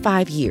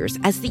 45 years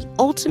as the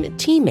ultimate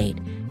teammate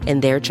in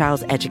their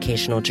child's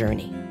educational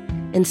journey,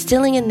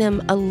 instilling in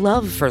them a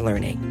love for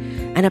learning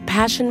and a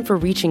passion for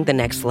reaching the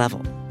next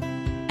level.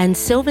 And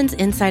Sylvan's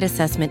Insight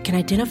Assessment can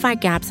identify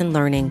gaps in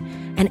learning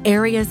and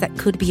areas that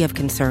could be of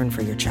concern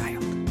for your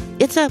child.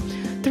 It's a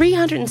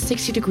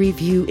 360-degree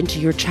view into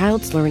your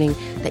child's learning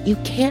that you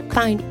can't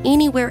find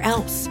anywhere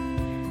else,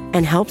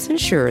 and helps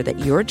ensure that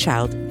your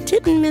child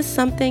didn't miss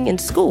something in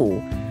school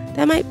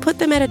that might put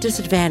them at a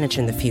disadvantage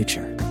in the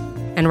future.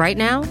 And right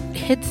now,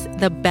 it's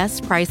the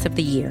best price of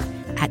the year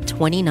at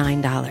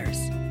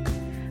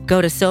 $29.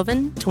 Go to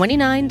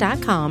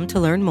sylvan29.com to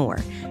learn more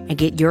and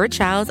get your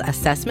child's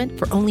assessment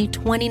for only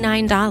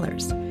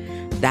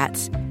 $29.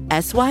 That's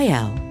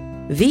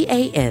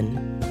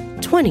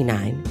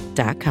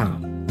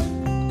SYLVAN29.com.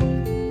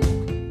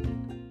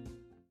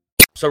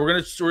 So we're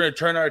gonna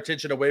turn our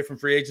attention away from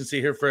free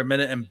agency here for a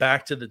minute and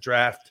back to the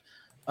draft.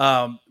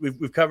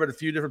 We've covered a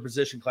few different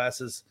position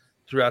classes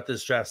throughout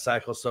this draft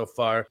cycle so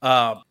far.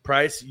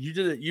 Price,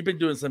 you've been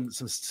doing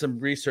some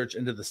research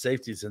into the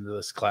safeties into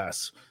this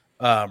class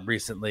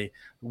recently.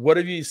 What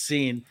have you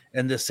seen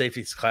in this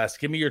safeties class?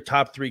 Give me your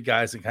top 3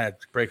 guys and kind of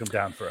break them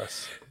down for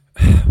us.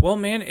 Well,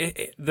 man,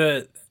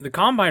 the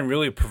Combine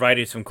really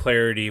provided some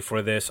clarity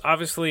for this.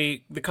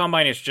 Obviously, the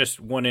Combine is just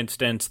one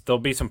instance. There'll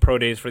be some pro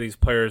days for these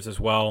players as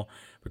well.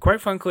 But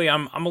quite frankly,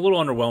 I'm a little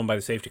underwhelmed by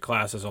the safety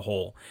class as a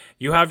whole.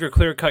 You have your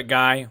clear-cut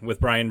guy with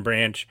Brian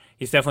Branch.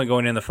 He's definitely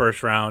going in the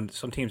first round.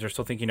 Some teams are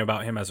still thinking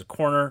about him as a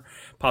corner,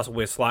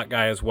 possibly a slot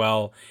guy as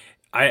well.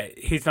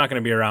 He's not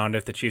going to be around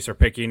if the Chiefs are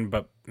picking,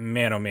 but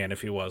man, oh man,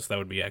 if he was, that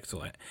would be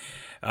excellent.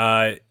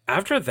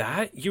 After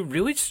that, you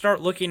really start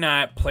looking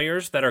at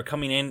players that are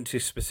coming into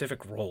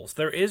specific roles.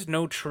 There is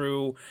no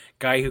true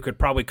guy who could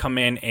probably come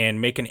in and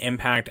make an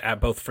impact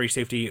at both free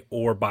safety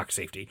or box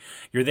safety.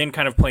 You're then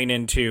kind of playing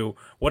into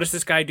what does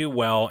this guy do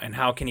well and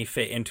how can he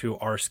fit into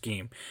our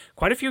scheme.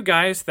 Quite a few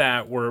guys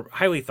that were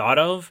highly thought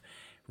of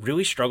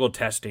really struggled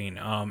testing.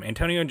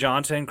 Antonio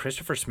Johnson,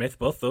 Christopher Smith,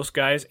 both those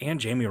guys, and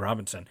Jamie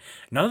Robinson.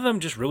 None of them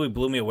just really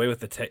blew me away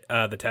with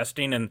the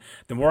testing, and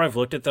the more I've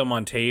looked at them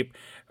on tape,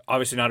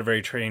 obviously not a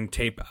very trained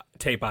tape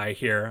eye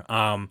here,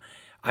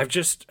 I've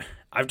just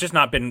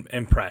not been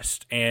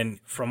impressed. And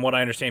from what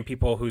I understand,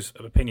 people whose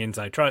opinions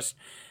I trust,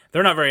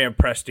 they're not very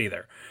impressed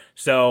either.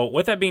 So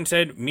with that being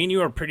said, me and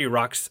you are pretty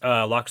lock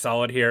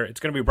solid here. It's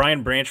going to be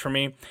Brian Branch for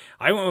me.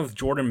 I went with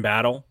Jordan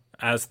Battle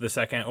as the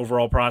second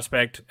overall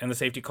prospect in the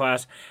safety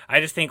class. I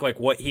just think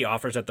like what he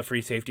offers at the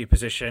free safety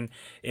position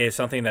is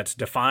something that's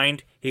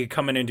defined. He could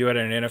come in and do it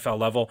at an NFL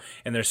level,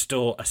 and there's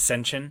still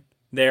ascension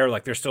there.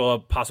 Like there's still a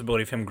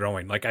possibility of him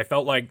growing. Like I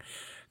felt like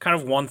kind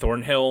of Juan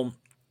Thornhill,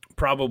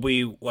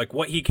 probably like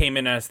what he came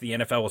in as the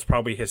NFL was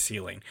probably his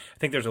ceiling. I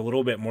think there's a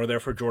little bit more there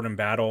for Jordan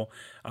Battle.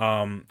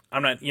 I'm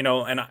not,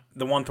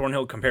 the Juan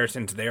Thornhill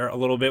comparison's there a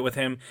little bit with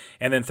him.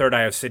 And then third,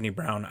 I have Sidney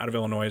Brown out of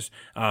Illinois.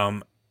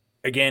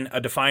 Again, a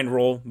defined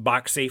role,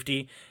 box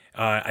safety.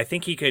 I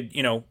think he could,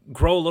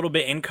 grow a little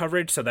bit in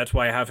coverage, so that's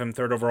why I have him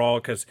third overall,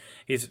 because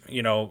he's,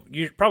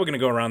 you're probably going to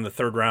go around the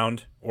third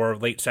round or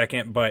late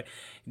second, but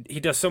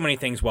he does so many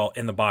things well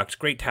in the box.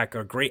 Great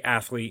tackler, great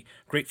athlete,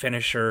 great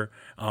finisher,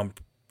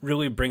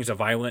 really brings a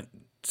violenceness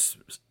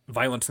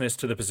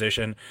to the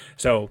position.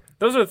 So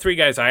those are the 3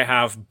 guys I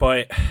have,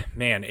 but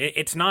man,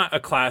 it's not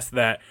a class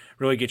that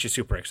really gets you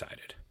super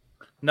excited.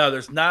 No,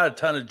 there's not a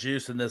ton of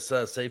juice in this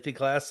safety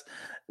class,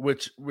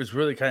 which was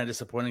really kind of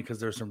disappointing because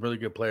there were some really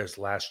good players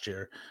last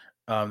year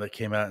that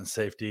came out in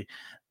safety.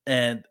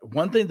 And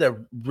one thing that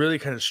really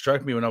kind of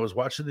struck me when I was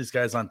watching these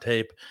guys on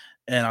tape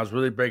and I was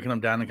really breaking them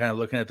down and kind of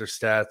looking at their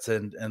stats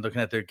and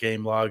looking at their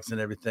game logs and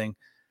everything.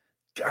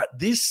 God,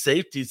 these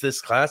safeties,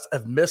 this class,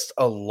 have missed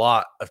a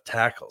lot of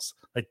tackles.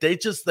 Like they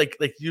just like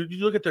you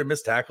look at their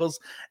missed tackles,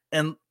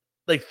 and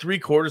like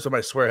 3/4 of them,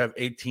 I swear, have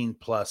 18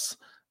 plus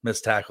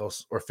missed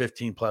tackles or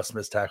 15 plus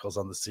missed tackles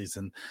on the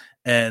season,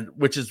 and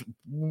which is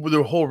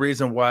the whole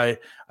reason why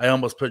I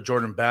almost put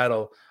Jordan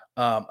Battle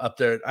up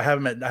there. I had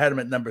him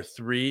at number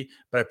 3,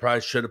 but I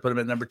probably should have put him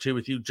at number 2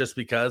 with you just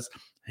because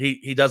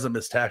he doesn't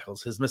miss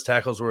tackles. His missed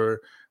tackles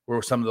were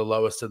some of the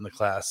lowest in the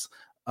class.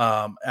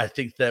 I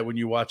think that when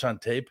you watch on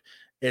tape,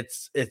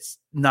 it's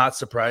not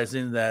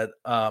surprising that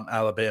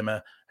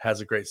Alabama has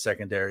a great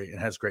secondary and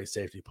has great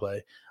safety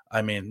play.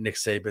 I mean, Nick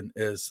Saban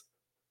is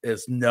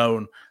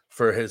known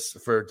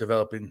for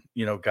developing,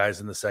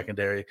 guys in the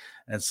secondary.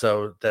 And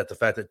so that the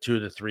fact that 2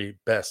 of the 3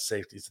 best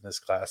safeties in this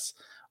class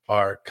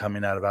are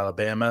coming out of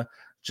Alabama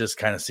just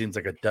kind of seems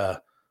like a duh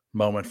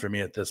moment for me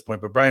at this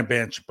point. But Brian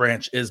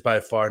Branch is by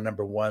far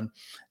number 1.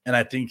 And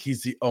I think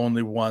he's the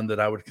only one that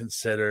I would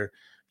consider,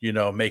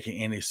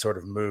 making any sort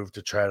of move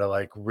to try to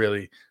like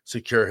really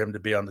secure him to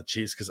be on the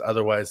Chiefs. Cause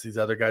otherwise these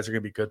other guys are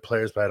going to be good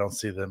players, but I don't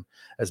see them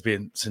as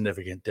being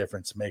significant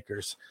difference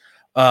makers.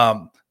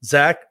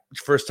 Zach,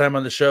 first time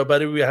on the show,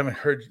 buddy. We haven't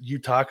heard you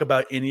talk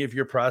about any of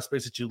your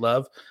prospects that you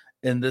love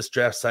in this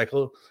draft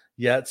cycle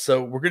yet.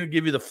 So we're going to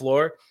give you the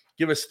floor.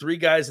 Give us 3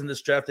 guys in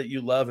this draft that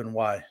you love and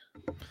why.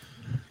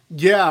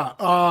 Yeah.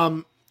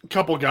 A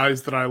couple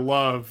guys that I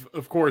love.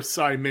 Of course,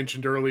 I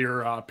mentioned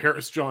earlier,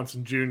 Paris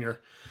Johnson Jr.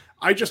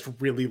 I just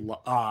really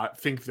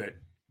think that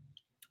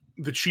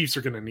the Chiefs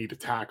are going to need a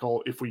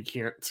tackle if we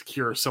can't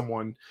secure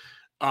someone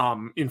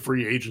in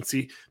free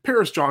agency.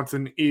 Paris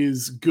Johnson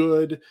is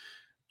good.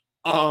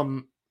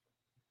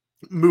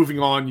 Moving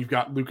on, you've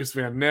got Lucas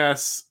Van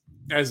Ness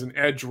as an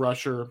edge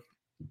rusher.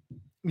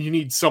 You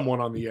need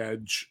someone on the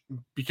edge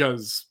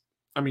because,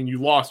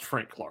 you lost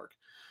Frank Clark.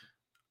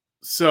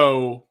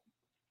 So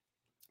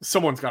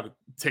someone's got to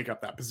take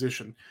up that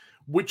position,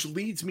 which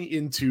leads me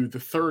into the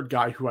third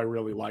guy who I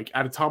really like,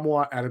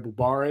 Adetomiwa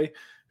Adebubare,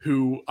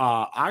 who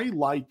I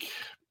like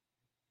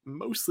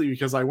mostly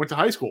because I went to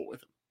high school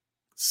with him.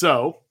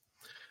 So,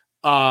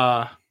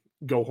 go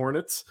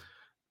Hornets.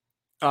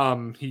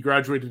 He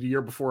graduated a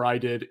year before I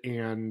did,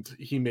 and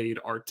he made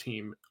our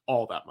team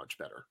all that much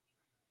better.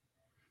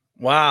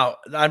 Wow.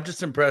 I'm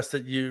just impressed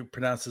that you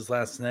pronounced his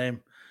last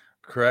name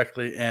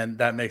correctly. And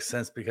that makes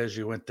sense because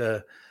you went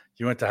to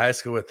high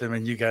school with him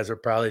and you guys are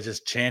probably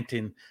just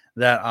chanting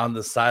that on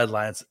the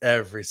sidelines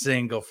every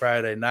single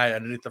Friday night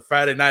underneath the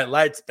Friday night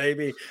lights,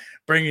 baby,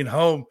 bringing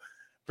home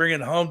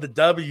the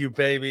W,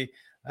 baby.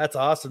 That's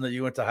awesome that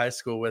you went to high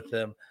school with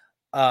him.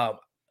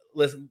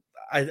 Listen,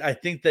 I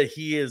think that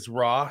he is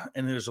raw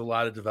and there's a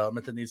lot of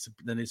development that needs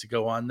to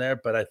go on there,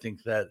 but I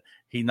think that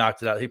he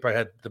knocked it out. He probably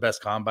had the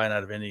best combine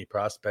out of any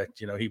prospect.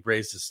 He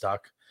raised his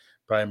stock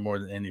probably more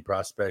than any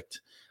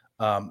prospect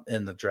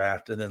in the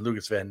draft. And then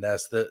Lucas Van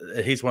Ness,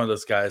 he's one of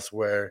those guys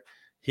where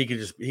he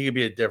could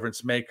be a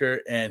difference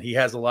maker, and he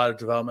has a lot of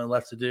development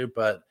left to do.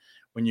 But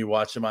when you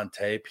watch him on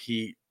tape,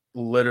 he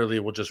literally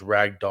will just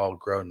ragdoll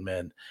grown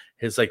men.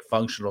 His like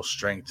functional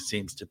strength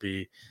seems to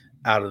be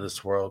out of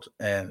this world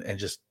and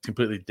just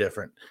completely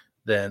different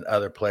than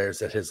other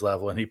players at his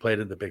level. And he played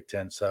in the Big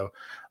Ten. So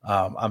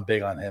I'm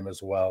big on him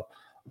as well.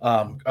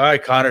 All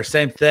right, Connor,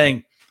 same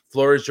thing.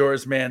 Floor is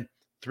yours, man.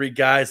 3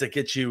 guys that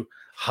get you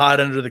hot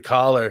under the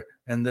collar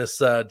in this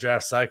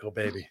draft cycle,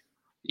 baby.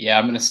 Yeah,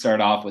 I'm going to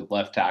start off with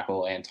left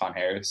tackle Anton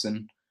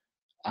Harrison.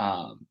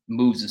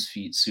 Moves his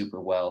feet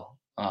super well.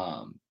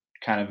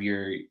 Kind of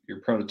your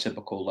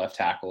prototypical left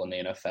tackle in the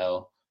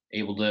NFL,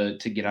 able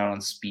to get out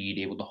on speed,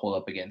 able to hold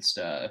up against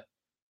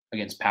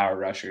power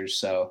rushers.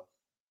 So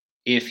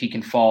if he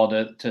can fall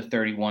to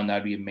 31,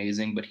 that'd be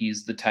amazing. But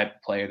he's the type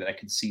of player that I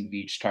could see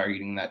Veach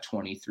targeting that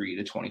 23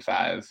 to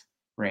 25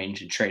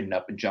 range and trading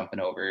up and jumping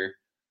over,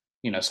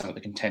 some of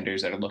the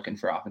contenders that are looking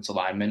for offensive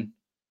linemen.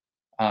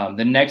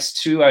 The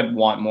next 2 I'd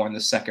want more in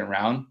the second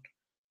round.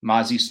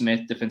 Mozzie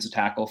Smith, defensive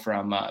tackle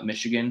from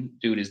Michigan.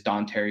 Dude is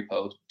Don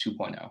Terrypo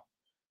 2.0.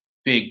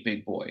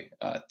 Big boy.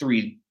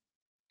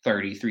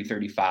 330,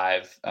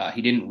 335.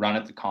 He didn't run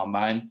at the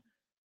combine,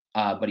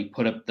 but he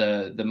put up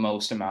the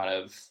most amount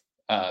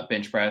of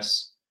bench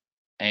press.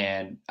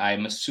 And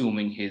I'm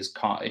assuming his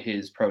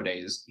pro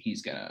days,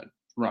 he's going to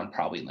run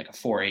probably like a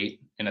 4.8.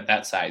 And at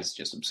that size,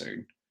 just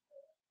absurd.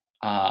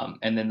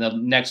 And then the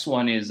next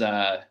one is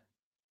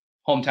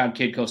hometown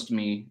kid close to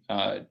me,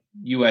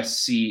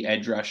 USC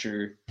edge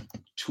rusher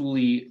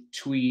Tui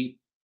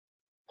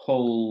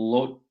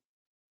Polotu.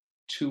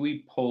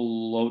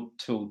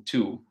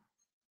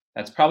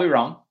 That's probably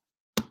wrong.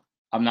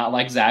 I'm not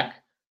like Zach.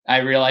 I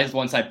realized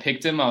once I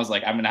picked him, I was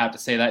like, I'm gonna have to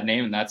say that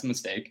name, and that's a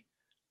mistake.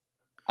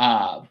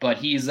 But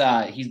he's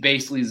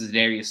basically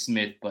Zadarius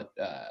Smith, but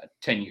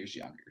 10 years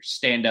younger.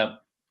 Stand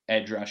up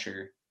edge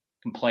rusher.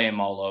 can play him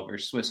all over.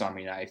 Swiss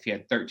Army knife. He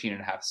had 13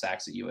 and a half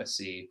sacks at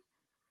USC.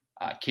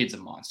 Kid's a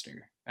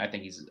monster. I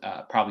think he's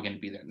probably going to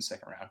be there in the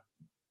second round.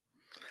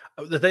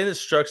 The thing that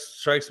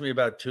strikes me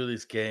about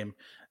Tuli's game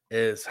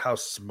is how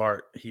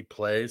smart he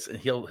plays, and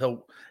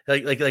he'll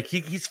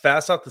he's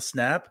fast off the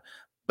snap,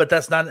 but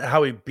that's not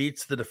how he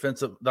beats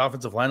the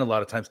offensive line. A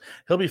lot of times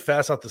he'll be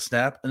fast off the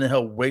snap, and then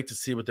he'll wait to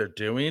see what they're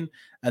doing,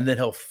 and then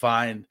he'll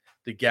find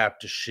the gap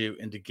to shoot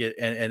and to get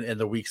and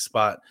the weak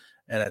spot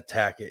and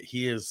attack it.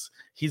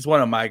 He's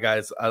one of my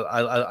guys.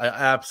 I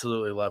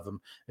absolutely love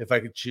him. If I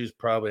could choose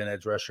probably an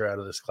edge rusher out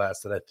of this class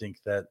that I think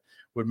that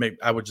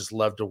I would just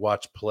love to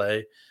watch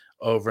play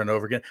over and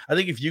over again. I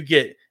think if you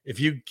get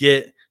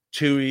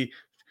Tui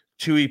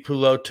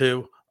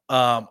Pulotu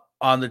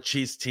on the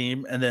Chiefs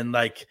team, and then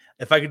like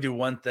if I could do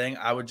one thing,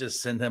 I would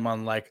just send him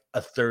on like a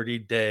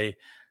 30-day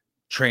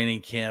training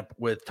camp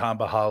with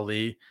Tamba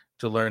Hali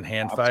to learn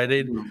hand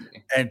fighting,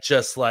 and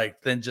just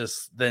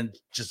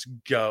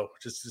go,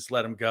 just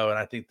let him go. And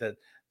I think that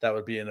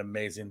would be an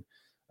amazing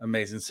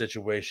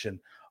situation.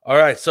 All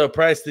right, so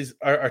Price, these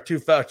are our two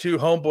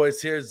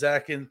homeboys here,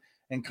 Zach and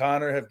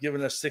Connor, have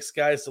given us 6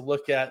 guys to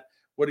look at.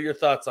 What are your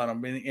thoughts on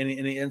them?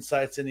 Any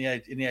insights, any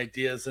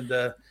ideas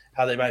into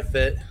how they might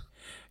fit?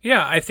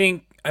 Yeah, I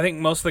think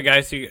most of the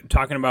guys you're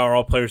talking about are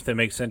all players that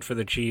make sense for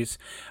the Chiefs.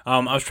 I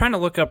was trying to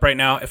look up right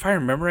now. If I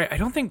remember right, I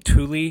don't think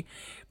Tuli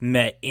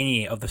met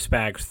any of the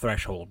Spags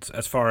thresholds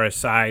as far as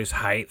size,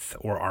 height,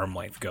 or arm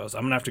length goes.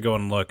 I'm going to have to go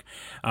and look.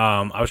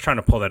 I was trying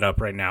to pull that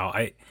up right now.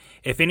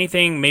 If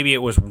anything, maybe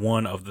it was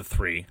one of the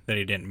 3 that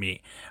he didn't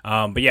meet.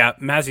 But yeah,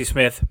 Mazi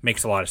Smith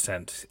makes a lot of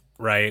sense,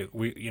 right?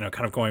 We,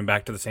 kind of going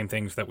back to the same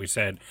things that we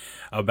said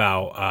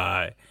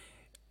about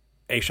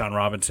Ashawn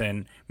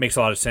Robinson, makes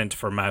a lot of sense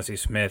for Mazi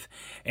Smith.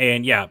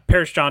 And yeah,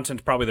 Paris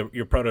Johnson's probably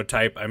your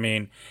prototype. I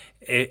mean,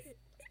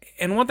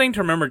 and one thing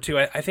to remember too,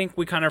 I think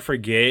we kind of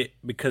forget,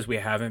 because we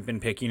haven't been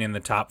picking in the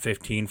top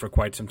 15 for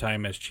quite some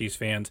time as Chiefs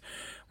fans,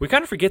 we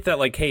kind of forget that,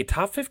 like, hey,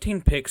 top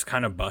 15 picks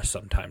kind of bust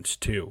sometimes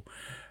too,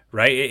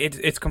 right?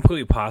 It's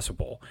completely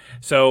possible.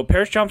 So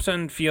Paris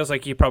Johnson feels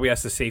like he probably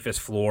has the safest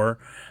floor.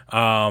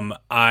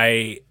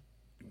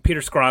 Peter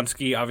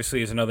Skoronski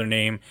obviously is another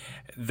name.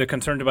 The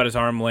concerns about his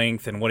arm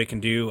length and what he can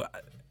do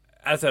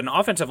as an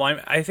offensive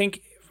lineman, I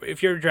think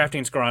if you're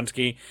drafting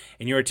Skoronski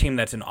and you're a team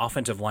that's an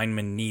offensive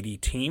lineman needy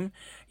team,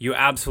 you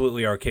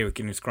absolutely are okay with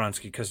getting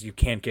Skoronski because you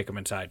can't kick him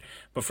inside.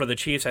 But for the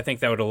Chiefs, I think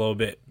that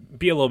would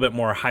be a little bit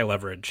more high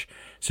leverage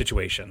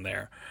situation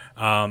there.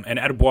 And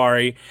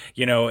Adebawari,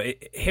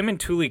 him and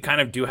Tuli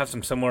kind of do have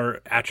some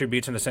similar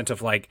attributes in the sense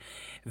of, like,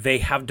 they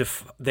have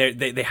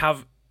they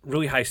have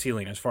really high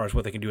ceiling as far as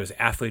what they can do as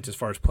athletes, as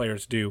far as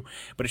players do,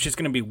 but it's just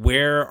going to be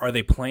where are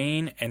they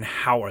playing and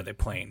how are they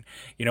playing?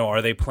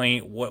 Are they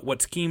playing, what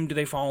scheme do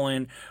they fall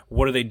in?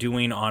 What are they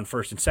doing on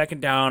first and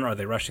second down? Are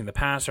they rushing the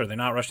passer? Are they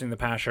not rushing the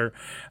passer?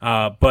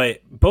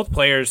 But both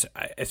players,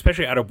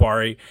 especially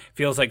Adebawari,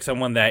 feels like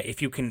someone that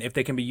if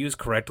they can be used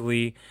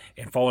correctly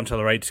and fall into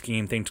the right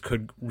scheme, things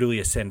could really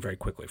ascend very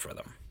quickly for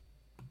them.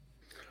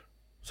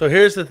 So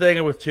here's the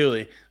thing with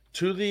Tuli.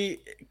 Tuli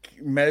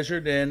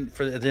measured in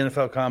for the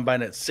NFL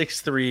Combine at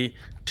 6'3",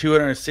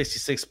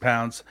 266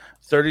 pounds,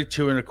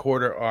 32 and a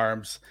quarter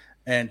arms,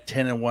 and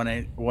 10 and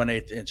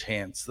 1/8 inch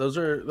hands. Those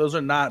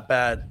are not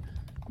bad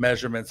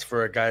measurements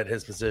for a guy at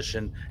his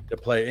position to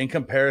play. In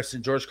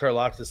comparison, George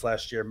Karlaftis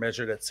last year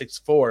measured at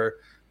 6'4",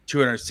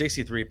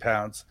 263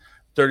 pounds,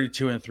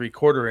 32 and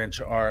 3/4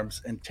 inch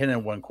arms, and 10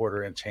 and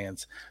 1/4 inch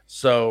hands.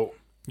 So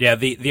yeah,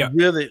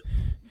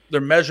 their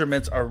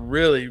measurements are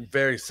really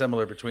very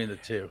similar between the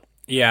two.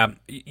 Yeah,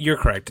 you're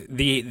correct.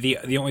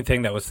 The only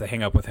thing that was the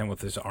hang up with him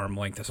with his arm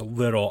length is a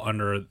little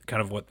under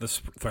kind of what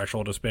this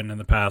threshold has been in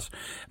the past,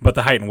 but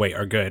the height and weight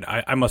are good.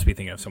 I must be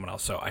thinking of someone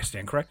else, so I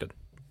stand corrected.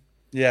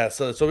 Yeah,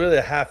 so really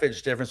a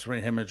half-inch difference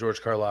between him and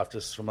George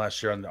Karlaftis from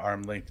last year on the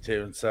arm length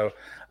too. And so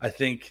I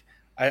think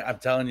I'm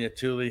telling you,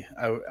 Tuli,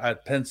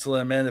 I'd pencil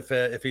him in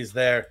if he's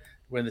there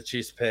when the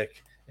Chiefs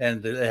pick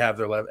and they have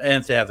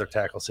their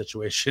tackle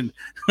situation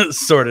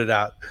sorted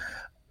out.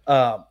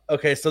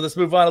 Okay, so let's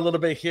move on a little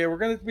bit here.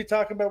 We're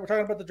talking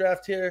about the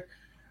draft here.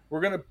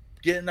 We're going to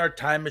get in our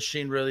time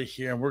machine really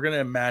here, and we're going to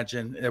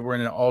imagine that we're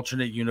in an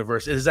alternate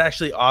universe. It is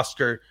actually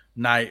Oscar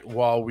night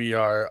while we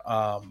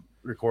are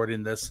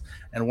recording this,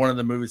 and one of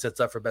the movies that's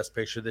up for Best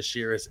Picture this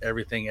year is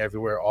Everything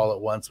Everywhere All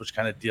at Once, which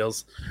kind of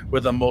deals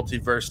with a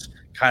multiverse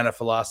kind of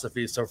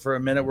philosophy. So for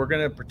a minute, we're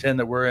going to pretend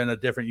that we're in a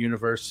different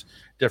universe,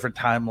 different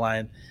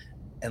timeline.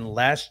 And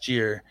last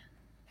year,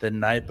 the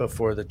night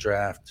before the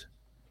draft,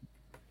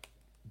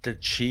 the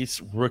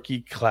Chiefs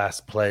rookie class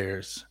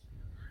players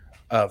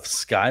of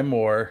Sky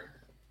Moore,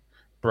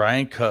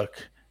 Brian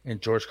Cook,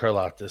 and George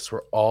Karlaftis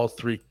were all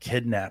 3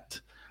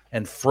 kidnapped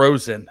and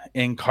frozen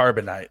in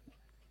carbonite.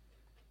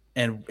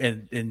 And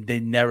they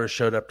never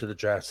showed up to the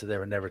draft, so they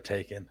were never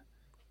taken.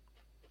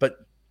 But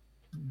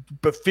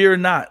fear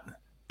not,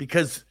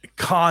 because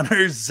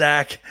Connor,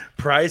 Zach,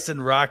 Price,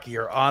 and Rocky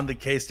are on the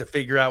case to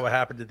figure out what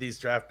happened to these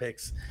draft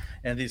picks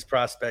and these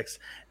prospects.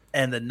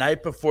 And the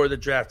night before the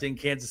draft in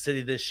Kansas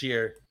City this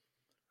year,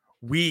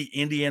 we,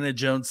 Indiana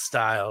Jones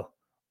style,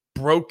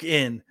 broke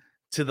in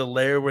to the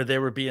lair where they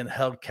were being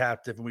held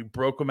captive, and we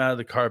broke them out of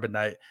the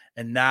carbonite,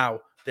 and now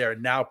they are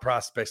now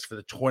prospects for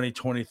the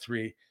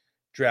 2023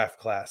 draft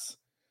class.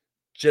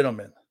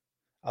 Gentlemen,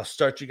 I'll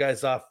start you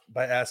guys off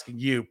by asking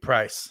you,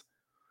 Price,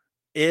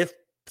 if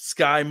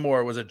Sky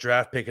Moore was a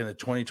draft pick in the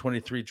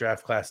 2023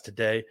 draft class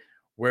today,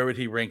 where would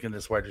he rank in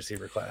this wide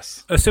receiver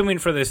class? Assuming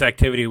for this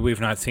activity, we've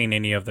not seen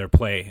any of their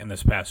play in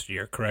this past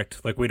year,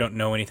 correct? Like, we don't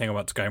know anything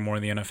about Sky Moore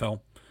in the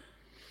NFL?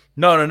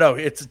 No.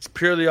 It's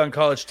purely on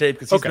college tape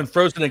because he's been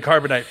frozen in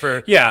carbonite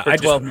for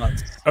 12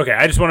 months. Okay,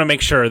 I just want to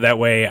make sure that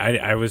way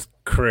I was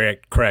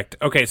correct.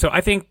 Okay, so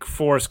I think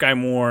for Sky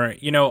Moore,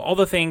 all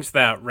the things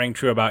that rang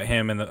true about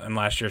him in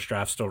last year's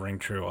draft still ring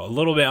true. A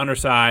little bit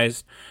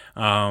undersized.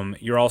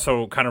 You're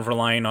also kind of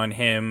relying on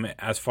him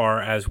as far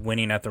as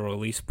winning at the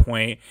release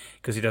point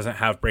because he doesn't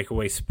have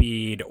breakaway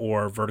speed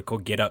or vertical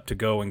get up to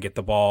go and get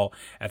the ball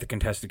at the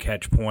contested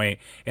catch point.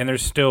 And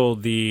there's still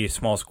the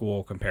small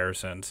school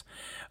comparisons.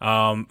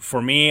 For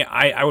me,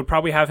 I would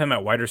probably have him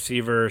at wide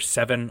receiver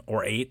 7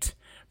 or 8.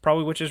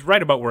 Probably, which is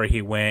right about where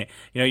he went.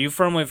 You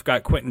firmly have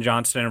got Quentin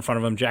Johnston in front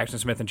of him, Jackson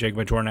Smith and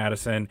Jigba, Jordan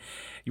Addison.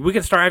 We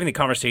can start having the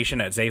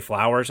conversation at Zay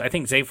Flowers. I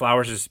think Zay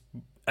Flowers is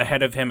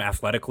ahead of him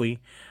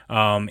athletically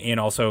and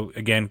also,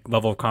 again,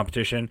 level of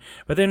competition.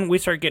 But then we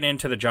start getting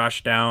into the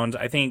Josh Downs.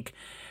 I think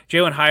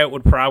Jalen Hyatt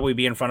would probably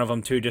be in front of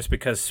him too just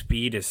because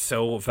speed is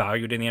so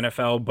valued in the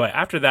NFL. But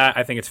after that,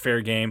 I think it's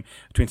fair game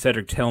between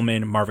Cedric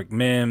Tillman, Marvick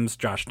Mims,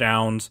 Josh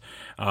Downs.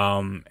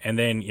 And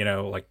then,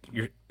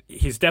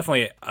 he's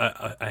definitely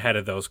ahead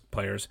of those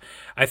players.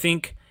 I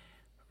think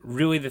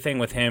really the thing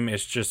with him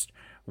is just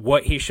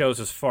what he shows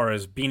as far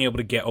as being able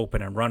to get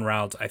open and run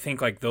routes. I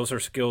think those are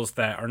skills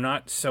that are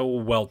not so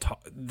well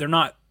taught. They're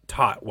not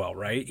taught well,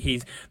 right?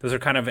 Those are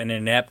kind of an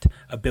inept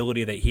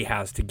ability that he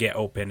has to get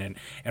open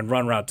and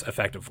run routes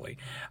effectively.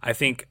 I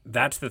think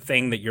that's the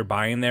thing that you're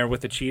buying there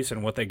with the Chiefs,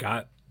 and what they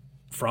got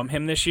from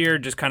him this year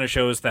just kind of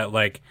shows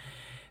that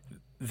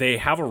they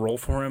have a role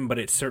for him, but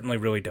it's certainly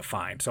really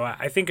defined. So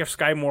I think if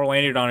Sky Moore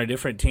landed on a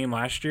different team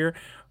last year,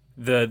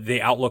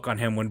 the outlook on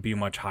him wouldn't be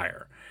much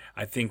higher.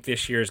 I think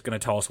this year is going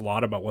to tell us a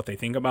lot about what they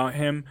think about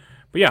him.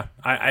 But yeah,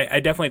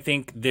 I definitely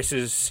think this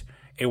is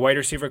a wide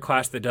receiver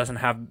class that doesn't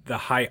have the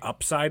high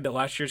upside that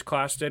last year's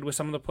class did with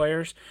some of the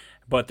players,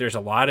 but there's a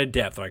lot of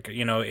depth.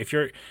 If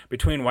you're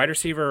between wide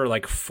receiver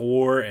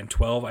 4 and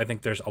 12, I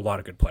think there's a lot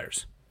of good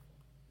players.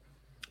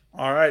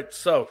 All right,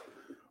 so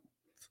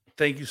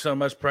thank you so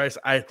much, Price.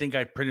 I think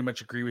I pretty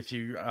much agree with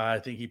you. I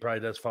think he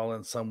probably does fall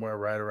in somewhere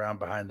right around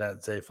behind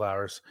that Zay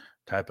Flowers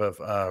type of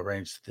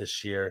range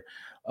this year.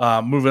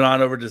 Moving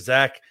on over to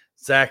Zach.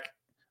 Zach,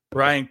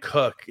 Brian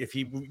Cook. If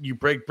you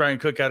break Brian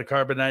Cook out of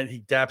carbonite,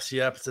 he daps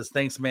you up, says,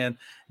 thanks, man.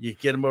 You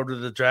get him over to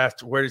the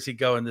draft. Where does he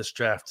go in this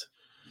draft?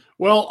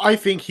 Well, I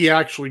think he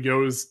actually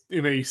goes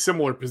in a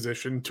similar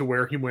position to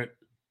where he went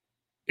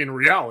in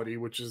reality,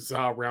 which is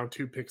round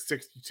 2, pick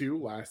 62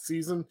 last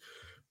season.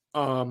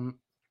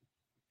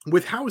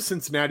 With how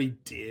Cincinnati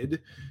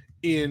did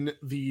in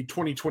the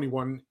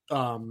 2021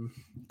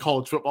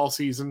 college football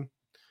season,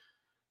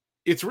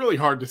 it's really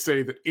hard to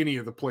say that any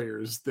of the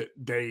players that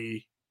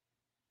they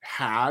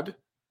had,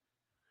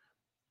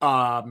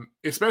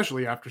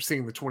 especially after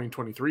seeing the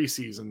 2023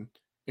 season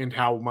and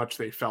how much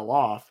they fell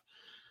off,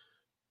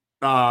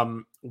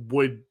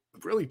 would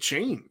really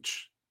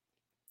change.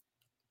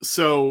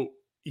 So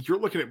you're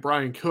looking at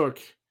Brian Cook,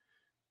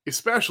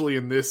 especially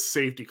in this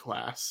safety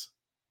class,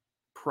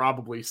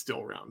 probably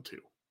still round 2.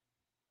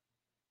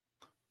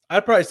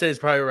 I'd probably say he's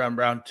probably around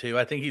round 2.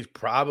 I think he's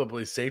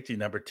probably safety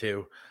number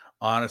 2,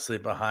 honestly,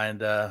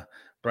 behind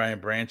Brian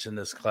Branch in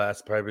this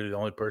class. Probably the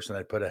only person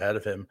I'd put ahead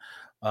of him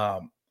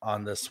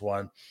on this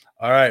one.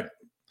 All right,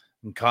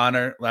 and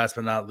Connor, last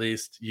but not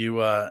least,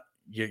 you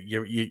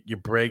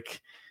break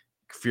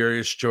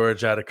Furious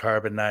George out of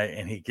carbonite,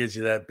 and he gives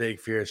you that big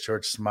Furious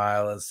George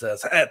smile and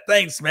says, "Hey,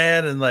 thanks,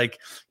 man," and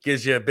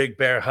gives you a big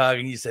bear hug,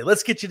 and you say,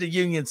 "Let's get you to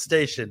Union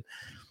Station."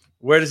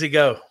 Where does he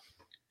go?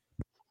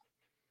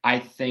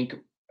 I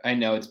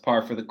know it's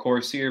par for the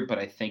course here, but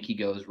I think he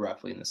goes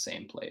roughly in the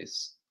same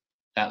place.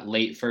 That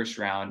late first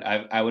round,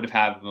 I would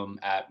have him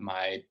at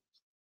my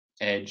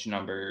edge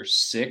number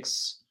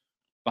 6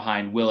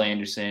 behind Will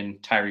Anderson,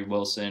 Tyree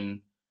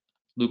Wilson,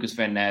 Lucas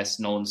Van Ness,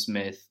 Nolan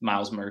Smith,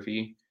 Miles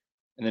Murphy.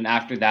 And then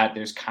after that,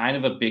 there's kind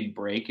of a big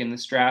break in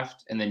this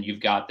draft. And then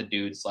you've got the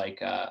dudes like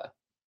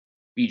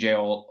BJ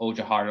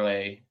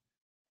Ojahale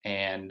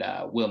and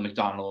Will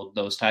McDonald,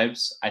 those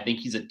types. I think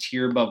he's a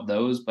tier above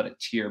those, but a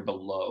tier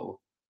below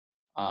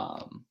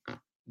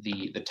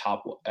the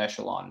top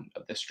echelon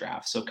of this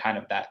draft. So kind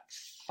of that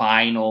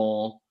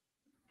final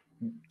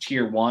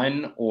tier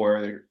 1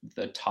 or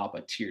the top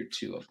of tier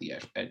 2 of the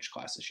edge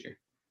class this year.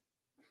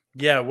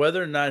 Yeah,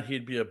 whether or not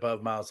he'd be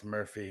above Miles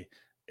Murphy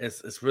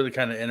it's really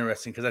kind of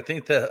interesting because I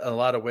think that a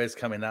lot of ways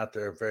coming out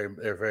there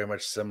they're very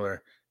much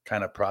similar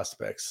kind of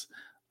prospects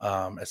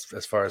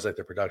as far as their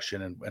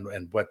production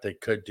and what they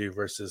could do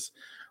versus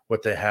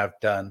what they have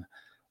done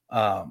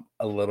a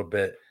little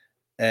bit.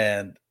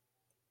 And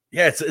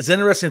Yeah, it's an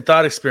interesting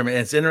thought experiment.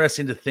 And it's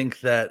interesting to think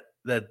that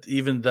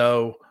even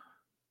though,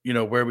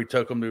 where we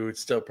took him, we would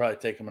still probably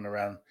take him in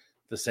around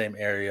the same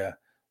area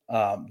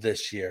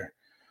this year.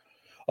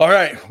 All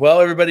right.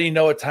 Well, everybody, you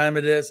know what time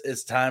it is.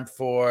 It's time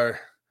for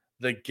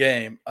the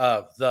game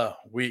of the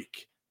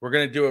week. We're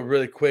going to do a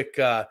really quick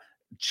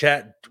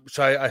chat.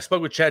 So I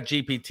spoke with Chat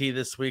GPT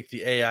this week,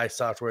 the AI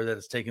software that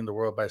is taking the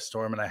world by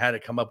storm, and I had to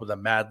come up with a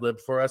Mad Lib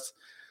for us.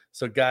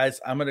 So, guys,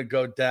 I'm going to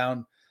go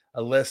down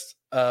a list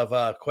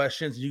of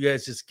questions. You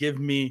guys just give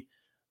me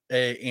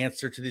a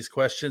answer to these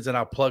questions, and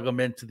I'll plug them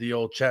into the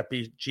old Chat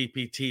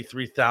GPT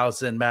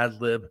 3000 Mad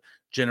Lib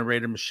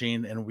generator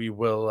machine, and we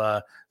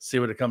will see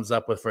what it comes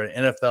up with for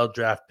an NFL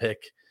draft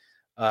pick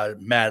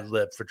Mad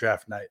Lib for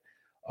draft night.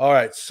 All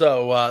right,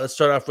 so let's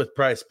start off with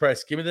Price.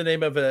 Price, give me the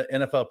name of an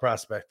NFL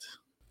prospect.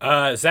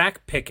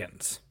 Zach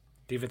Pickens,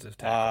 defensive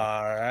tackle.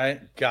 All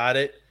right, got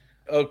it.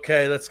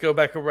 Okay, let's go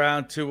back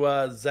around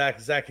to Zach.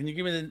 Zach, can you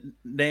give me the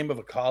name of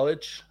a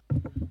college?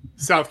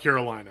 South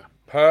Carolina.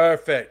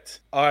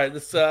 Perfect. All right,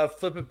 let's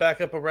flip it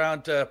back up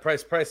around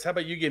Price. Price, how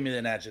about you give me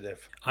an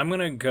adjective? I'm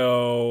going to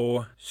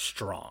go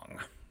strong.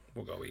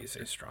 We'll go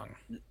easy, strong.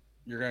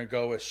 You're going to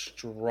go with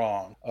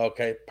strong.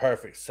 Okay,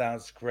 perfect.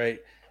 Sounds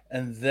great.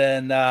 And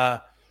then,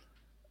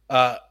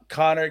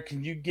 Connor,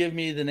 can you give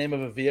me the name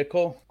of a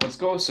vehicle? Let's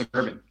go with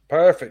suburban.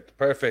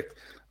 Perfect.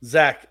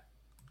 Zach,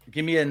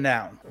 give me a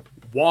noun.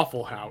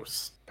 Waffle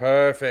House.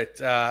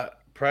 Perfect.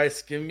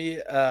 Price, give me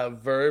a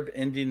verb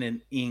ending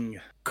in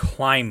ing.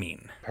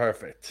 Climbing.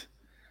 Perfect.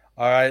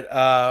 All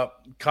right.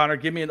 Connor,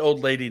 give me an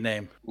old lady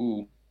name.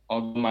 Ooh,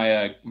 I'll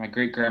my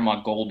great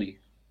grandma Goldie.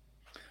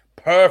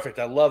 Perfect.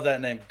 I love that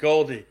name,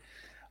 Goldie.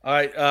 All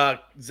right.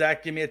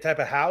 Zach, give me a type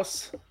of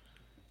house.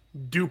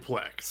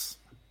 Duplex.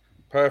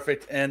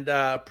 Perfect. And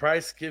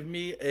Price, give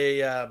me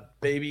a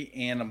baby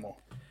animal.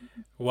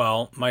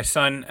 Well, my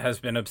son has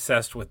been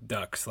obsessed with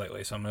ducks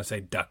lately, so I'm going to say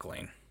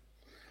duckling.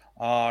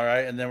 All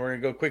right. And then we're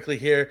going to go quickly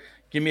here.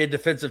 Give me a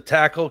defensive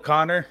tackle,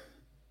 Connor.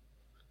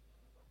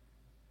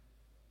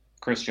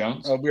 Chris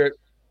Jones. Oh, weird.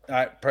 All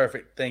right.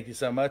 Perfect. Thank you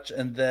so much.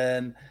 And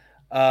then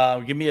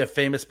give me a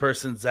famous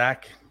person,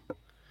 Zach.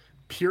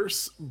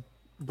 Pierce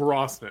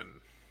Brosnan.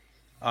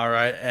 All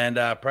right. And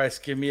Price,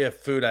 give me a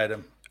food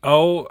item.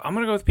 Oh, I'm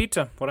going to go with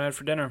pizza, what I had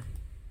for dinner.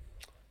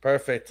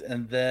 Perfect.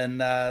 And then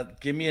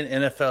give me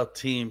an NFL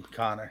team,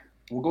 Connor.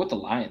 We'll go with the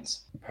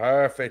Lions.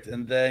 Perfect.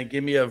 And then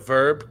give me a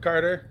verb,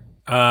 Carter.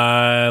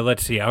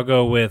 Let's see. I'll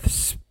go with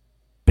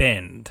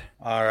spend.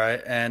 All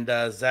right. And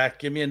Zach,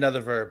 give me another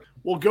verb.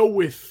 We'll go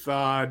with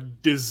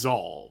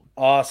dissolve.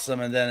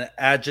 Awesome. And then an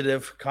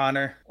adjective,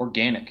 Connor.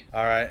 Organic.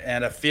 All right.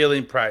 And a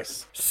feeling,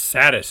 Price.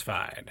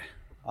 Satisfied.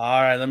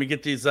 All right. Let me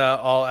get these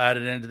all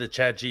added into the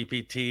Chat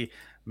GPT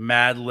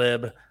Mad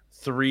Lib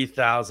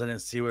 3000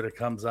 and see what it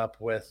comes up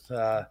with.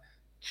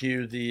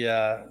 Cue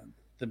the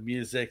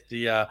music,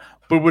 the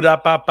boop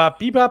bop bop bop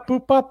beep bop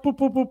boop bop boop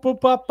boop boop boop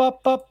bop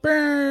bop bop.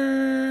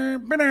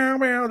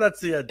 That's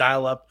the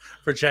dial up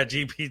for Chat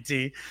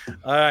GPT.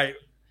 All right,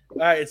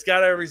 it's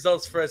got our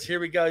results for us. Here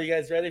we go. You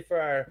guys ready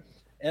for our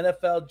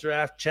NFL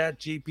draft Chat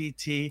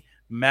GPT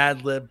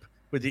Mad Lib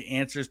with the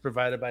answers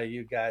provided by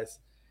you guys?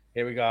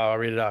 Here we go. I'll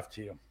read it off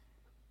to you.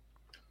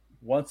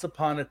 Once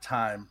upon a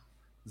time,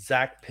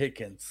 Zach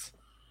Pickens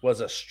was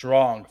a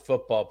strong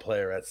football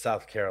player at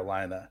South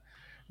Carolina,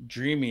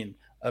 dreaming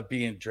of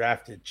being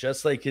drafted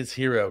just like his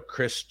hero,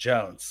 Chris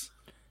Jones.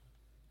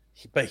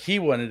 But he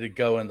wanted to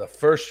go in the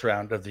first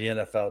round of the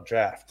NFL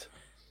draft.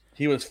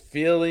 He was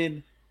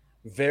feeling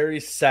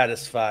very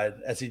satisfied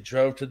as he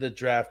drove to the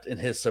draft in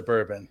his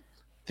Suburban,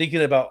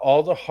 thinking about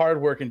all the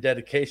hard work and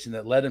dedication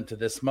that led him to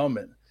this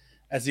moment.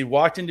 As he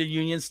walked into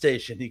Union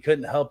Station, he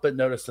couldn't help but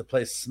notice the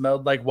place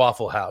smelled like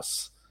Waffle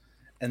House,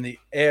 and the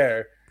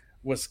air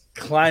was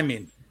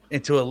climbing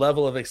into a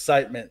level of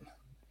excitement.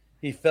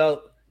 He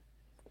felt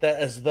that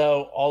as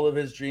though all of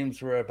his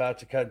dreams were about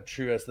to come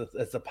true, as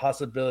the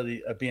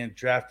possibility of being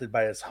drafted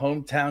by his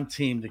hometown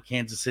team, the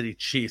Kansas City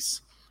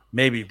Chiefs,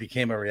 maybe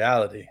became a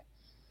reality.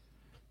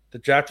 The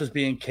draft was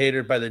being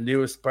catered by the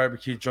newest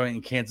barbecue joint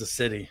in Kansas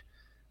City,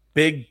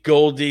 Big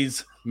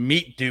Goldie's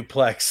Meat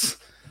Duplex.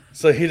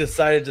 So he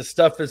decided to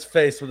stuff his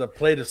face with a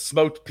plate of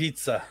smoked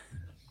pizza.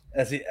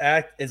 As he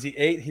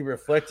ate, he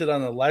reflected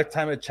on the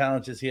lifetime of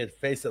challenges he had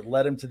faced that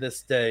led him to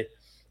this day,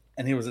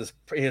 and he was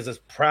as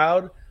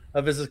proud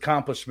of his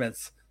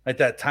accomplishments like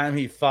that time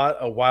he fought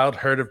a wild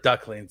herd of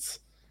ducklings.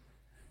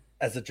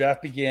 As the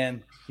draft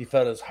began, he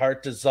felt his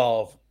heart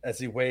dissolve as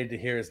he waited to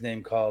hear his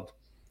name called.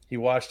 He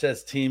watched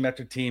as team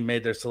after team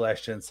made their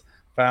selections,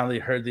 finally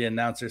heard the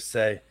announcer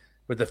say,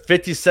 with the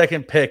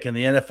 52nd pick in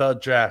the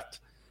NFL draft,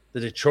 the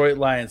Detroit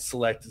Lions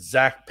select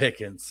Zach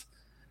Pickens,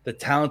 the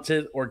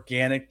talented,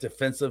 organic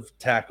defensive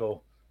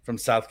tackle from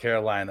South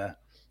Carolina.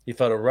 He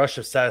felt a rush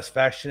of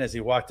satisfaction as he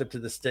walked up to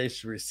the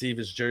stage to receive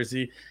his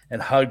jersey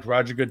and hugged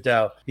Roger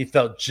Goodell. He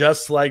felt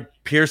just like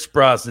Pierce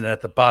Brosnan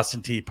at the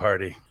Boston Tea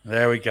Party.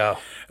 There we go.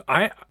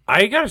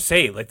 I gotta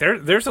say, like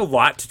there's a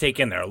lot to take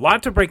in there, a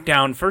lot to break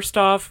down. First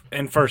off,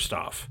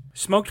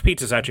 smoked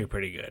pizza is actually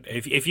pretty good.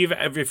 If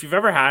you've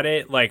ever had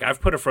it, like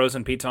I've put a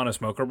frozen pizza on a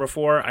smoker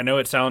before. I know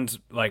it sounds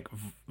like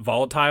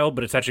volatile,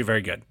 but it's actually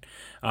very good.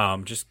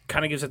 Just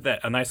kind of gives it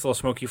a nice little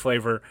smoky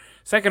flavor.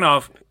 Second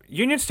off,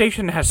 Union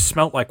Station has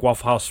smelt like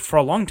Waffle House for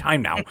a long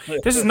time now.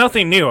 This is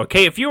nothing new,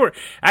 okay?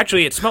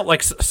 It smelled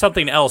like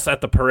something else at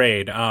the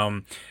parade,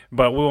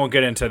 but we won't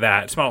get into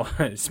that.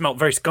 It smelled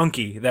very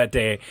skunky that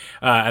day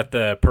at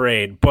the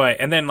parade.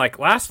 And then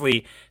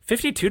lastly,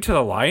 52 to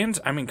the Lions.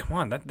 I mean, come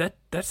on, that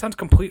sounds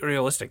completely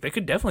realistic. They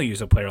could definitely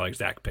use a player like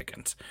Zach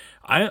Pickens.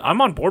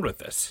 I'm on board with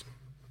this.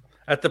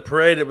 At the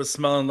parade, it was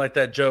smelling like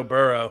that Joe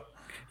Burrow.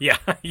 Yeah.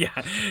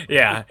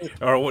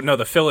 Or no,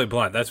 the Philly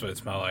Blunt. That's what it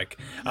smelled like.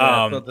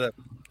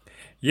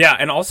 Yeah,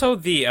 and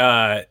also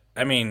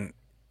in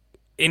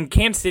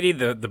Kansas City,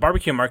 the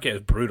barbecue market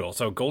is brutal.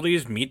 So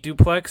Goldie's Meat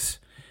Duplex.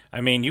 I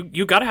mean,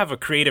 you got to have a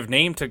creative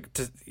name to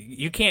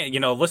you can't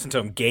listen to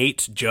them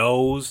Gates,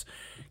 Joe's,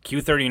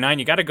 Q39.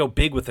 You got to go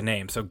big with the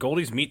name. So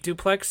Goldie's Meat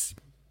Duplex.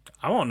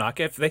 I won't knock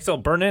it if they sell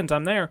burnt ends.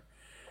 I'm there.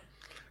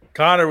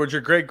 Connor, would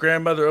your great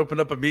grandmother open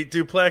up a meat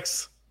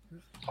duplex?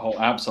 Oh,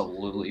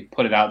 absolutely.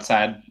 Put it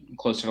outside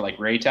closer to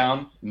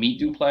Raytown. Meat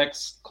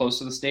duplex close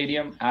to the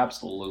stadium.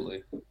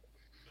 Absolutely.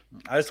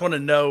 I just want to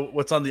know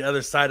what's on the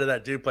other side of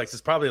that duplex.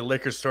 It's probably a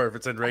liquor store if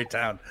it's in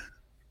Raytown.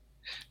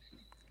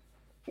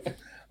 All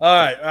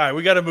right.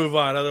 We got to move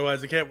on.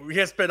 Otherwise, we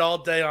can't spend all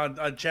day on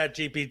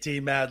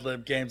ChatGPT Mad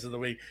Lib games of the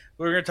week.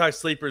 We're going to talk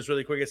sleepers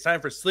really quick. It's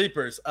time for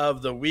sleepers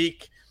of the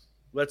week.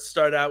 Let's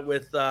start out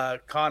with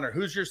Connor.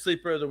 Who's your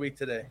sleeper of the week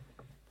today?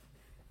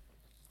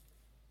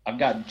 I've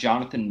got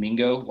Jonathan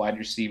Mingo, wide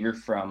receiver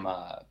from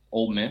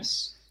Ole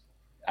Miss.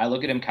 I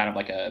look at him kind of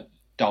like a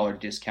dollar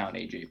discount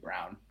A.J.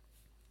 Brown.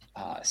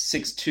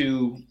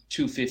 6'2",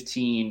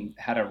 215,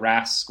 had a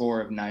RAS score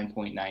of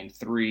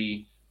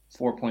 9.93,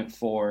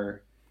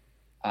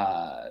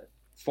 4.4,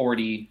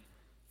 40.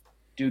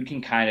 Dude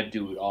can kind of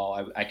do it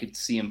all. I could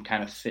see him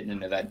kind of fitting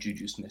into that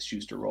Juju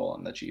Smith-Schuster role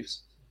on the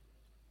Chiefs.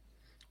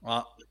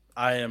 Well,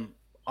 I am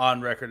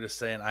on record as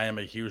saying I am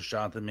a huge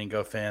Jonathan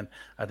Mingo fan.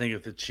 I think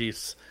if the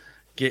Chiefs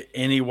get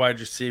any wide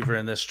receiver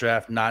in this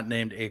draft not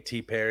named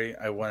A.T. Perry,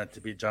 I want it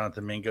to be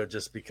Jonathan Mingo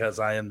just because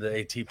I am the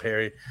A.T.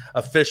 Perry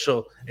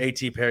official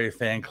A.T. Perry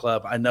fan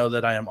club. I know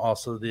that I am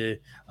also the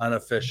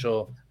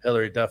unofficial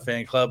Hillary Duff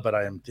fan club, but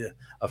I am the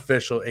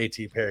official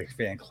A.T. Perry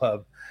fan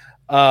club.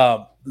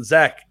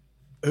 Zach,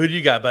 who do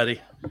you got,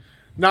 buddy?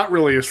 Not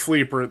really a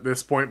sleeper at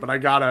this point, but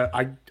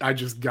I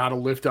just gotta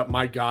lift up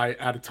my guy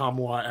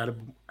Adetomiwa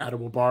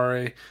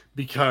Adewabare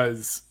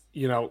because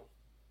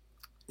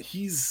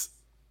he's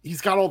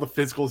got all the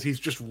physicals. He's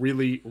just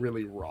really,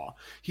 really raw.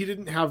 He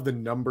didn't have the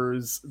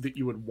numbers that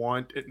you would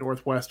want at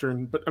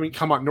Northwestern, but I mean,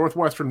 come on,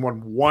 Northwestern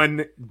won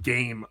one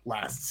game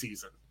last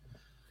season,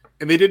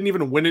 and they didn't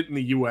even win it in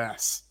the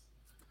U.S.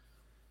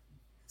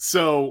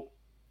 So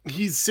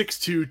he's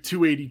 6'2",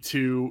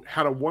 282,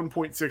 had a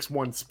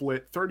 1.61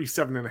 split,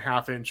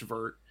 37.5-inch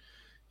vert.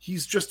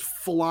 He's just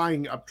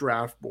flying up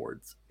draft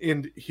boards,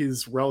 and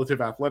his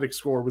relative athletic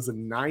score was a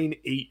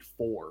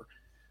 9.84.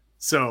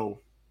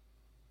 So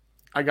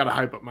I got to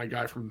hype up my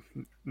guy from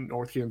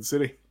North Kansas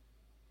City.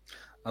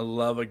 I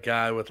love a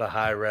guy with a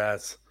high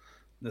RAS.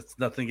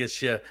 Nothing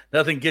gets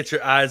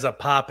your eyes a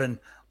popping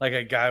like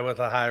a guy with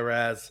a high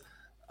RAS.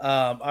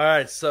 All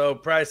right, so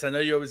Bryce, I know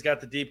you always got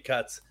the deep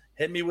cuts.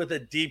 Hit me with a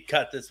deep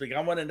cut this week.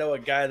 I want to know a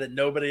guy that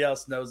nobody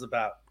else knows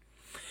about.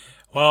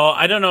 Well,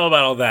 I don't know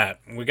about all that.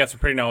 We got some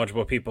pretty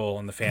knowledgeable people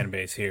in the fan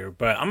base here,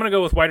 but I'm going to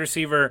go with wide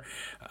receiver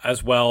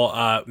as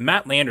well.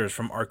 Matt Landers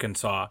from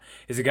Arkansas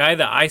is a guy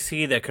that I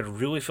see that could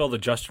really fill the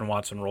Justin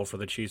Watson role for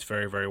the Chiefs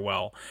very, very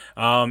well.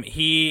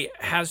 He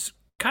has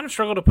kind of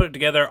struggled to put it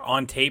together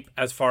on tape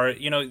as far as,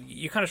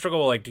 you kind of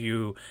struggle with, do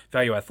you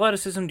value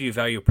athleticism? Do you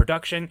value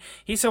production?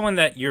 He's someone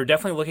that you're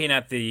definitely looking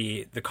at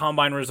the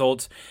combine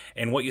results,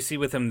 and what you see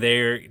with him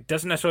there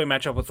doesn't necessarily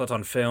match up with what's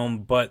on film,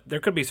 but there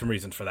could be some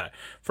reasons for that.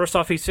 First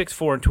off, he's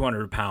 6'4" and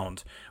 200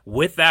 pounds.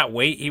 With that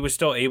weight, he was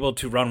still able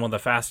to run one of the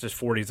fastest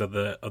 40s of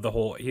the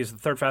whole. He's the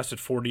third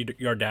fastest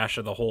 40-yard dash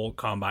of the whole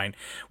combine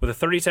with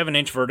a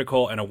 37-inch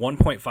vertical and a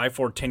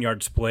 1.54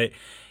 10-yard split.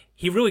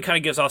 He really kind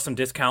of gives off some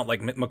discount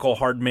like McCole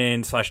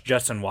Hardman /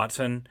 Justin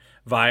Watson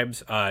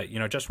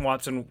vibes. Justin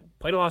Watson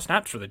played a lot of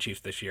snaps for the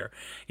Chiefs this year.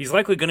 He's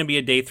likely going to be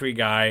a day 3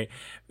 guy.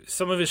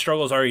 Some of his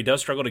struggles are he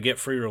does struggle to get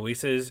free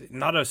releases.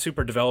 Not a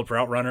super developed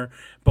route runner,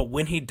 but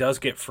when he does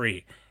get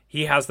free,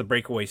 he has the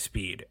breakaway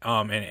speed.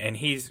 And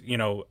he's,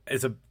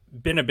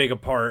 been a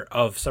big part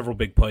of several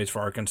big plays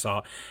for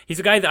Arkansas. He's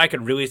a guy that I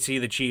could really see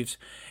the Chiefs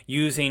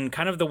using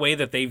kind of the way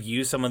that they've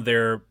used some of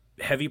their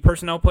heavy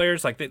personnel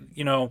players,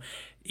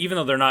 even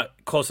though they're not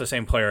close to the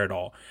same player at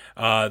all.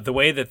 The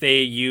way that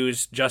they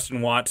use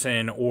Justin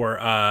Watson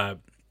or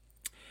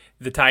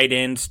the tight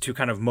ends to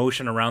kind of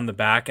motion around the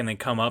back and then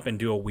come up and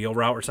do a wheel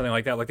route or something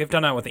like that. Like they've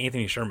done that with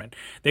Anthony Sherman.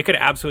 They could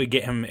absolutely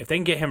get him, if they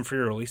can get him free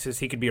releases,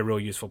 he could be a real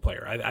useful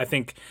player. I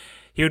think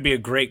he would be a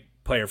great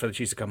player for the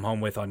Chiefs to come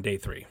home with on day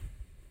 3.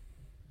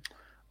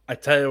 I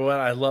tell you what,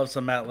 I love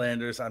some Matt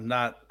Landers. I'm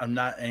not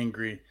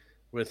angry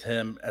with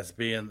him as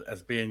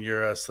being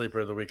your sleeper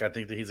of the week. I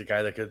think that he's a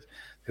guy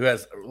who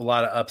has a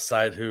lot of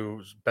upside,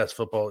 whose best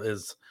football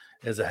is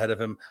ahead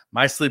of him.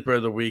 My sleeper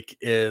of the week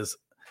is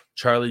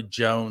Charlie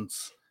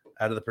Jones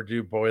out of the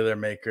Purdue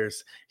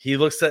Boilermakers. He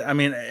looks at,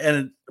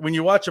 and when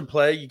you watch him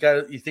play, you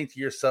think to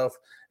yourself,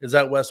 is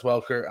that Wes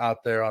Welker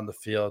out there on the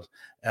field?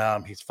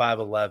 He's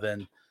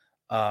 5'11".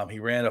 He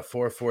ran a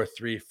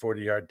 4.43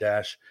 40-yard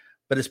dash,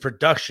 but his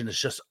production is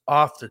just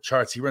off the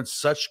charts. He runs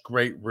such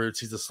great routes.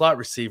 He's a slot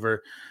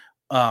receiver,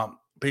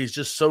 but he's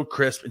just so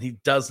crisp, and he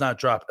does not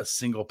drop a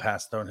single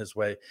pass thrown his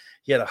way.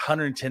 He had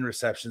 110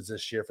 receptions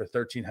this year for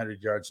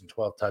 1,300 yards and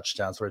 12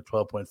 touchdowns for a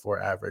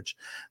 12.4 average.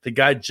 The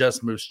guy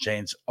just moves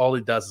chains. All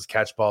he does is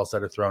catch balls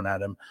that are thrown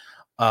at him.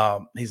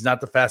 He's not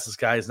the fastest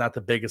guy. He's not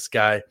the biggest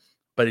guy,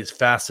 but he's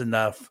fast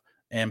enough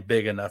and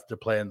big enough to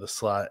play in the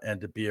slot and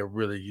to be a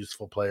really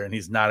useful player. And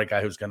he's not a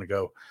guy who's going to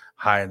go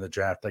high in the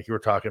draft. Like you were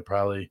talking,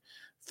 probably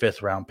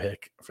 5th round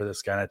pick for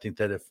this guy. And I think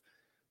that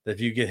if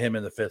you get him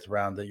in the 5th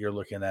round, that you're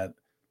looking at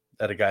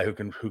a guy who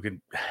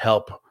can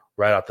help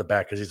right off the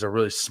bat, because he's a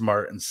really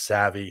smart and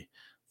savvy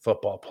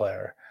football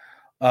player.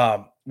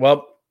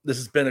 Well, this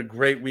has been a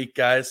great week,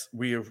 guys.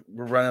 We're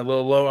running a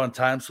little low on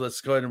time, so let's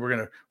go ahead and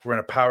we're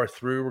gonna power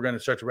through. We're gonna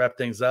start to wrap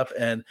things up.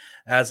 And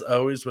as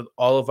always, with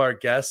all of our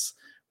guests,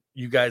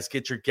 you guys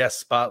get your guest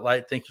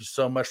spotlight. Thank you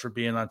so much for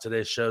being on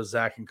today's show,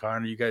 Zach and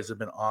Connor. You guys have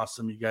been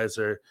awesome. You guys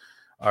are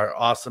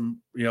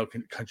awesome,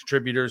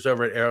 contributors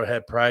over at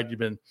Arrowhead Pride. You've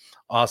been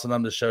awesome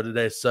on the show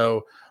today.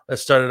 So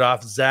let's start it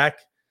off. Zach,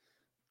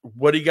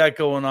 what do you got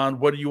going on?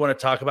 What do you want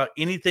to talk about?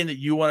 Anything that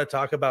you want to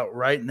talk about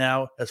right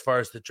now as far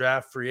as the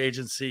draft, free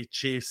agency,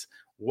 Chiefs,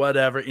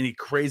 whatever, any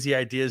crazy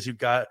ideas you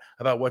got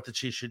about what the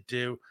Chiefs should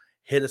do,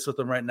 hit us with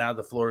them right now.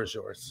 The floor is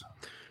yours.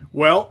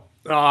 Well,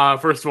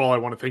 first of all, I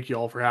want to thank you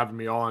all for having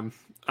me on.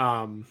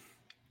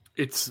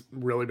 It's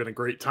really been a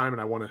great time,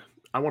 and I want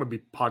to be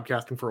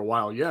podcasting for a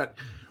while yet,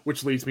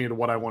 which leads me into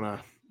what I want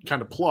to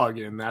kind of plug,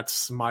 and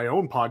that's my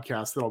own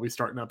podcast that I'll be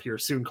starting up here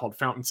soon called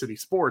Fountain City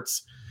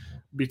Sports.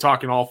 Be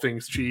talking all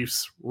things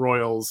Chiefs,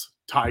 Royals,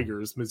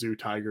 Tigers, Mizzou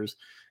Tigers,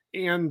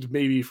 and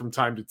maybe from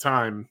time to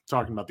time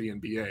talking about the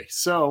NBA.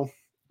 So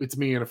it's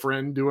me and a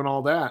friend doing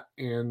all that,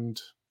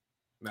 and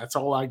that's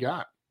all I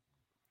got.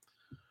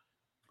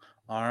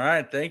 All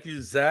right. Thank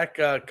you, Zach.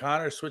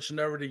 Connor, switching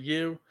over to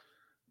you.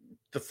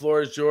 The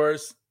floor is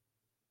yours.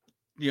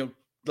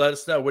 Let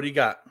us know. What do you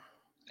got?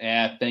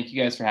 Yeah, thank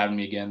you guys for having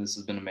me again. This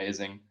has been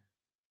amazing.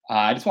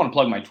 I just want to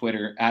plug my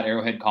Twitter at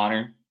Arrowhead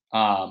Connor.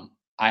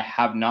 I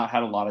have not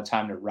had a lot of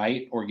time to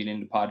write or get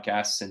into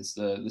podcasts since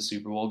the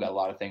Super Bowl. Got a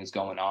lot of things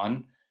going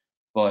on,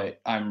 but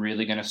I'm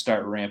really going to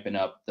start ramping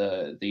up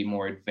the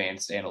more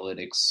advanced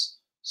analytics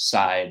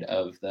side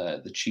of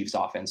the Chiefs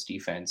offense,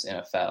 defense,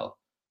 NFL.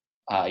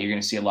 You're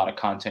going to see a lot of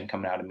content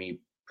coming out of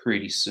me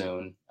pretty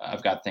soon.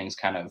 I've got things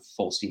kind of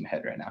full steam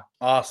ahead right now.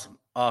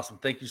 Awesome.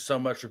 Thank you so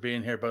much for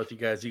being here, both you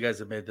guys. You guys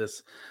have made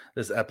this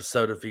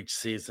episode of each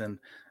season,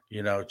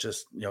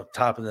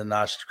 top of the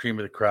notch, cream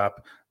of the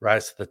crop,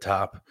 rise to the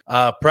top.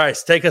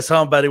 Price, take us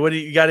home, buddy. What do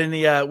you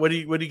got? What do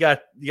you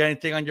got? You got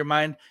anything on your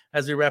mind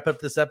as we wrap up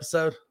this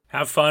episode?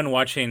 Have fun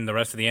watching the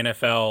rest of the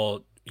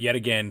NFL yet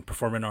again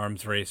perform an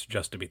arms race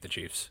just to beat the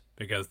Chiefs,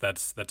 because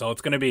that's all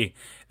it's going to be.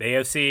 The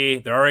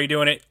AFC, they're already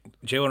doing it.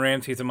 Jalen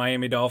Ramsey's a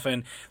Miami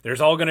Dolphin. They're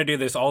all going to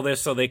do all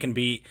this so they can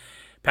beat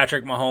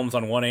Patrick Mahomes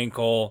on one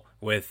ankle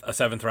with a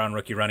 7th-round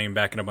rookie running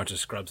back and a bunch of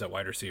scrubs at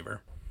wide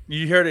receiver.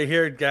 You heard it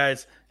here,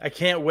 guys. I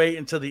can't wait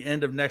until the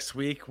end of next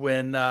week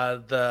when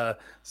the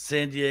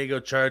San Diego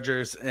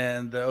Chargers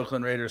and the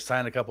Oakland Raiders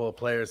sign a couple of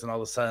players, and all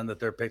of a sudden that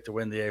they're picked to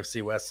win the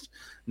AFC West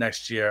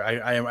next year.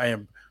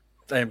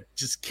 I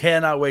just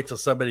cannot wait till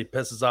somebody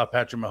pisses off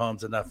Patrick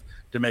Mahomes enough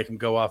to make him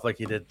go off like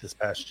he did this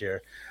past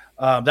year.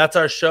 That's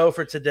our show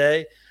for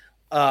today.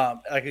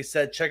 Like I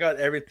said, check out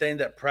everything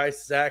that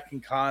Price, Zach,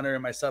 and Connor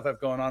and myself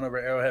have going on over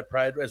Arrowhead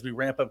Pride as we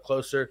ramp up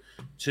closer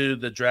to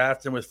the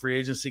draft. And with free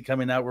agency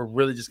coming out, we're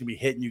really just going to be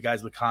hitting you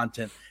guys with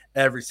content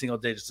every single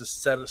day, just to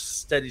set a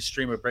steady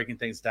stream of breaking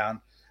things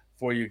down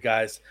for you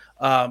guys.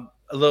 A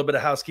little bit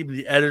of housekeeping.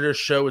 The editor's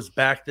show is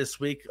back this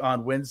week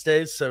on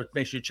Wednesdays, so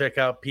make sure you check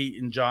out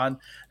Pete and John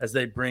as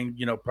they bring,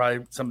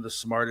 probably some of the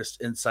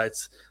smartest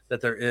insights that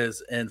there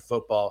is in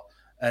football.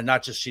 And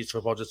not just Chiefs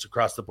football, just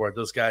across the board.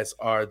 Those guys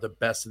are the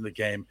best in the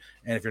game.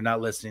 And if you're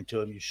not listening to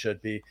them, you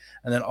should be.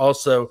 And then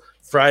also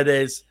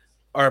Fridays,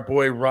 our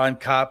boy Ron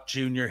Kopp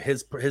Jr.,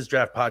 his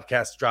draft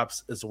podcast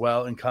drops as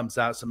well and comes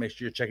out. So make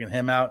sure you're checking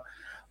him out.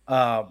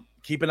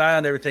 Keep an eye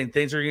on everything.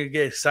 Things are going to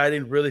get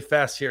exciting really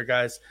fast here,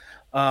 guys.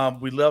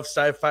 We love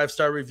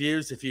 5-star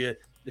reviews. If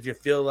you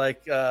feel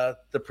like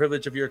the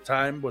privilege of your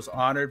time was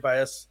honored by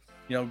us,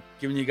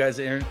 giving you guys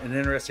an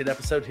interesting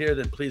episode here,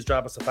 then please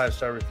drop us a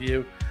 5-star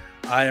review.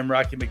 I am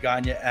Rocky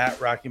Magana at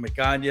Rocky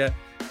Magana.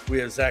 We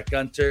have Zach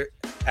Gunter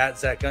at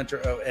Zach Gunter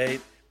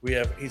 08.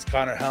 He's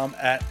Connor Helm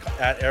at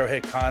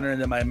Arrowhead Connor,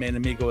 and then my main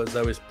amigo is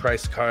always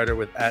Price Carter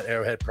with at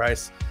Arrowhead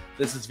Price.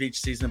 This is Veach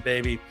season,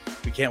 baby.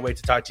 We can't wait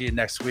to talk to you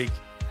next week.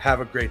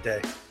 Have a great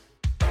day.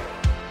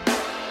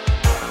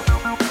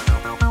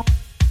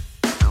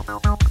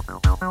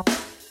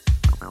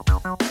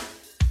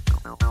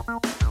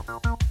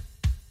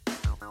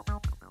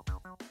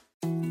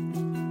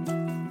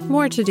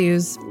 More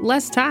to-dos,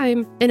 less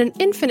time, and an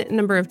infinite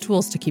number of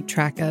tools to keep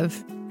track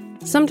of.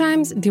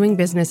 Sometimes doing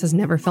business has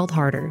never felt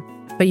harder,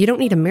 but you don't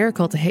need a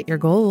miracle to hit your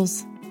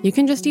goals. You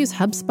can just use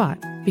HubSpot,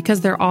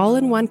 because their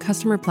all-in-one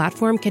customer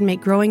platform can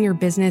make growing your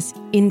business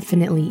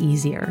infinitely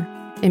easier.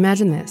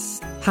 Imagine this: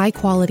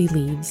 high-quality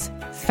leads,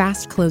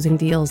 fast closing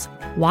deals,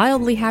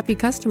 wildly happy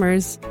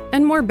customers,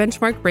 and more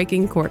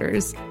benchmark-breaking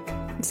quarters.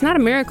 It's not a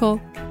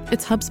miracle,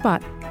 it's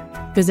HubSpot.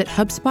 Visit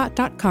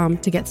HubSpot.com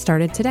to get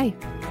started today.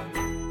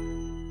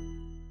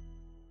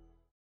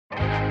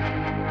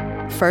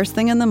 First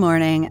thing in the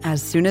morning,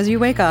 as soon as you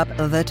wake up,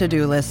 the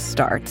to-do list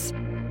starts.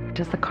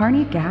 Does the car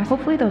need gas?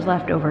 Hopefully those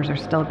leftovers are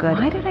still good.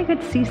 Why did I get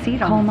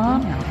CC'd on the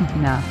email?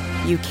 No.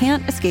 You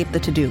can't escape the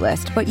to-do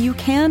list, but you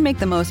can make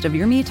the most of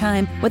your me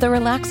time with a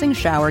relaxing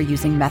shower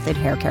using Method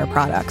Hair Care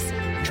products.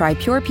 Try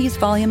Pure Peace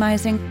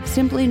Volumizing,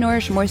 Simply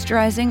Nourish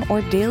Moisturizing,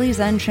 or Daily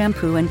Zen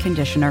Shampoo and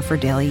Conditioner for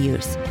daily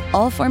use.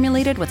 All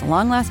formulated with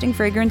long-lasting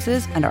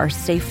fragrances and are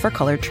safe for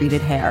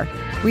color-treated hair.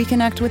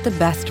 Reconnect with the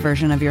best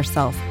version of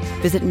yourself.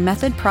 Visit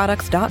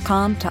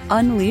methodproducts.com to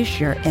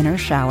unleash your inner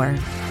shower.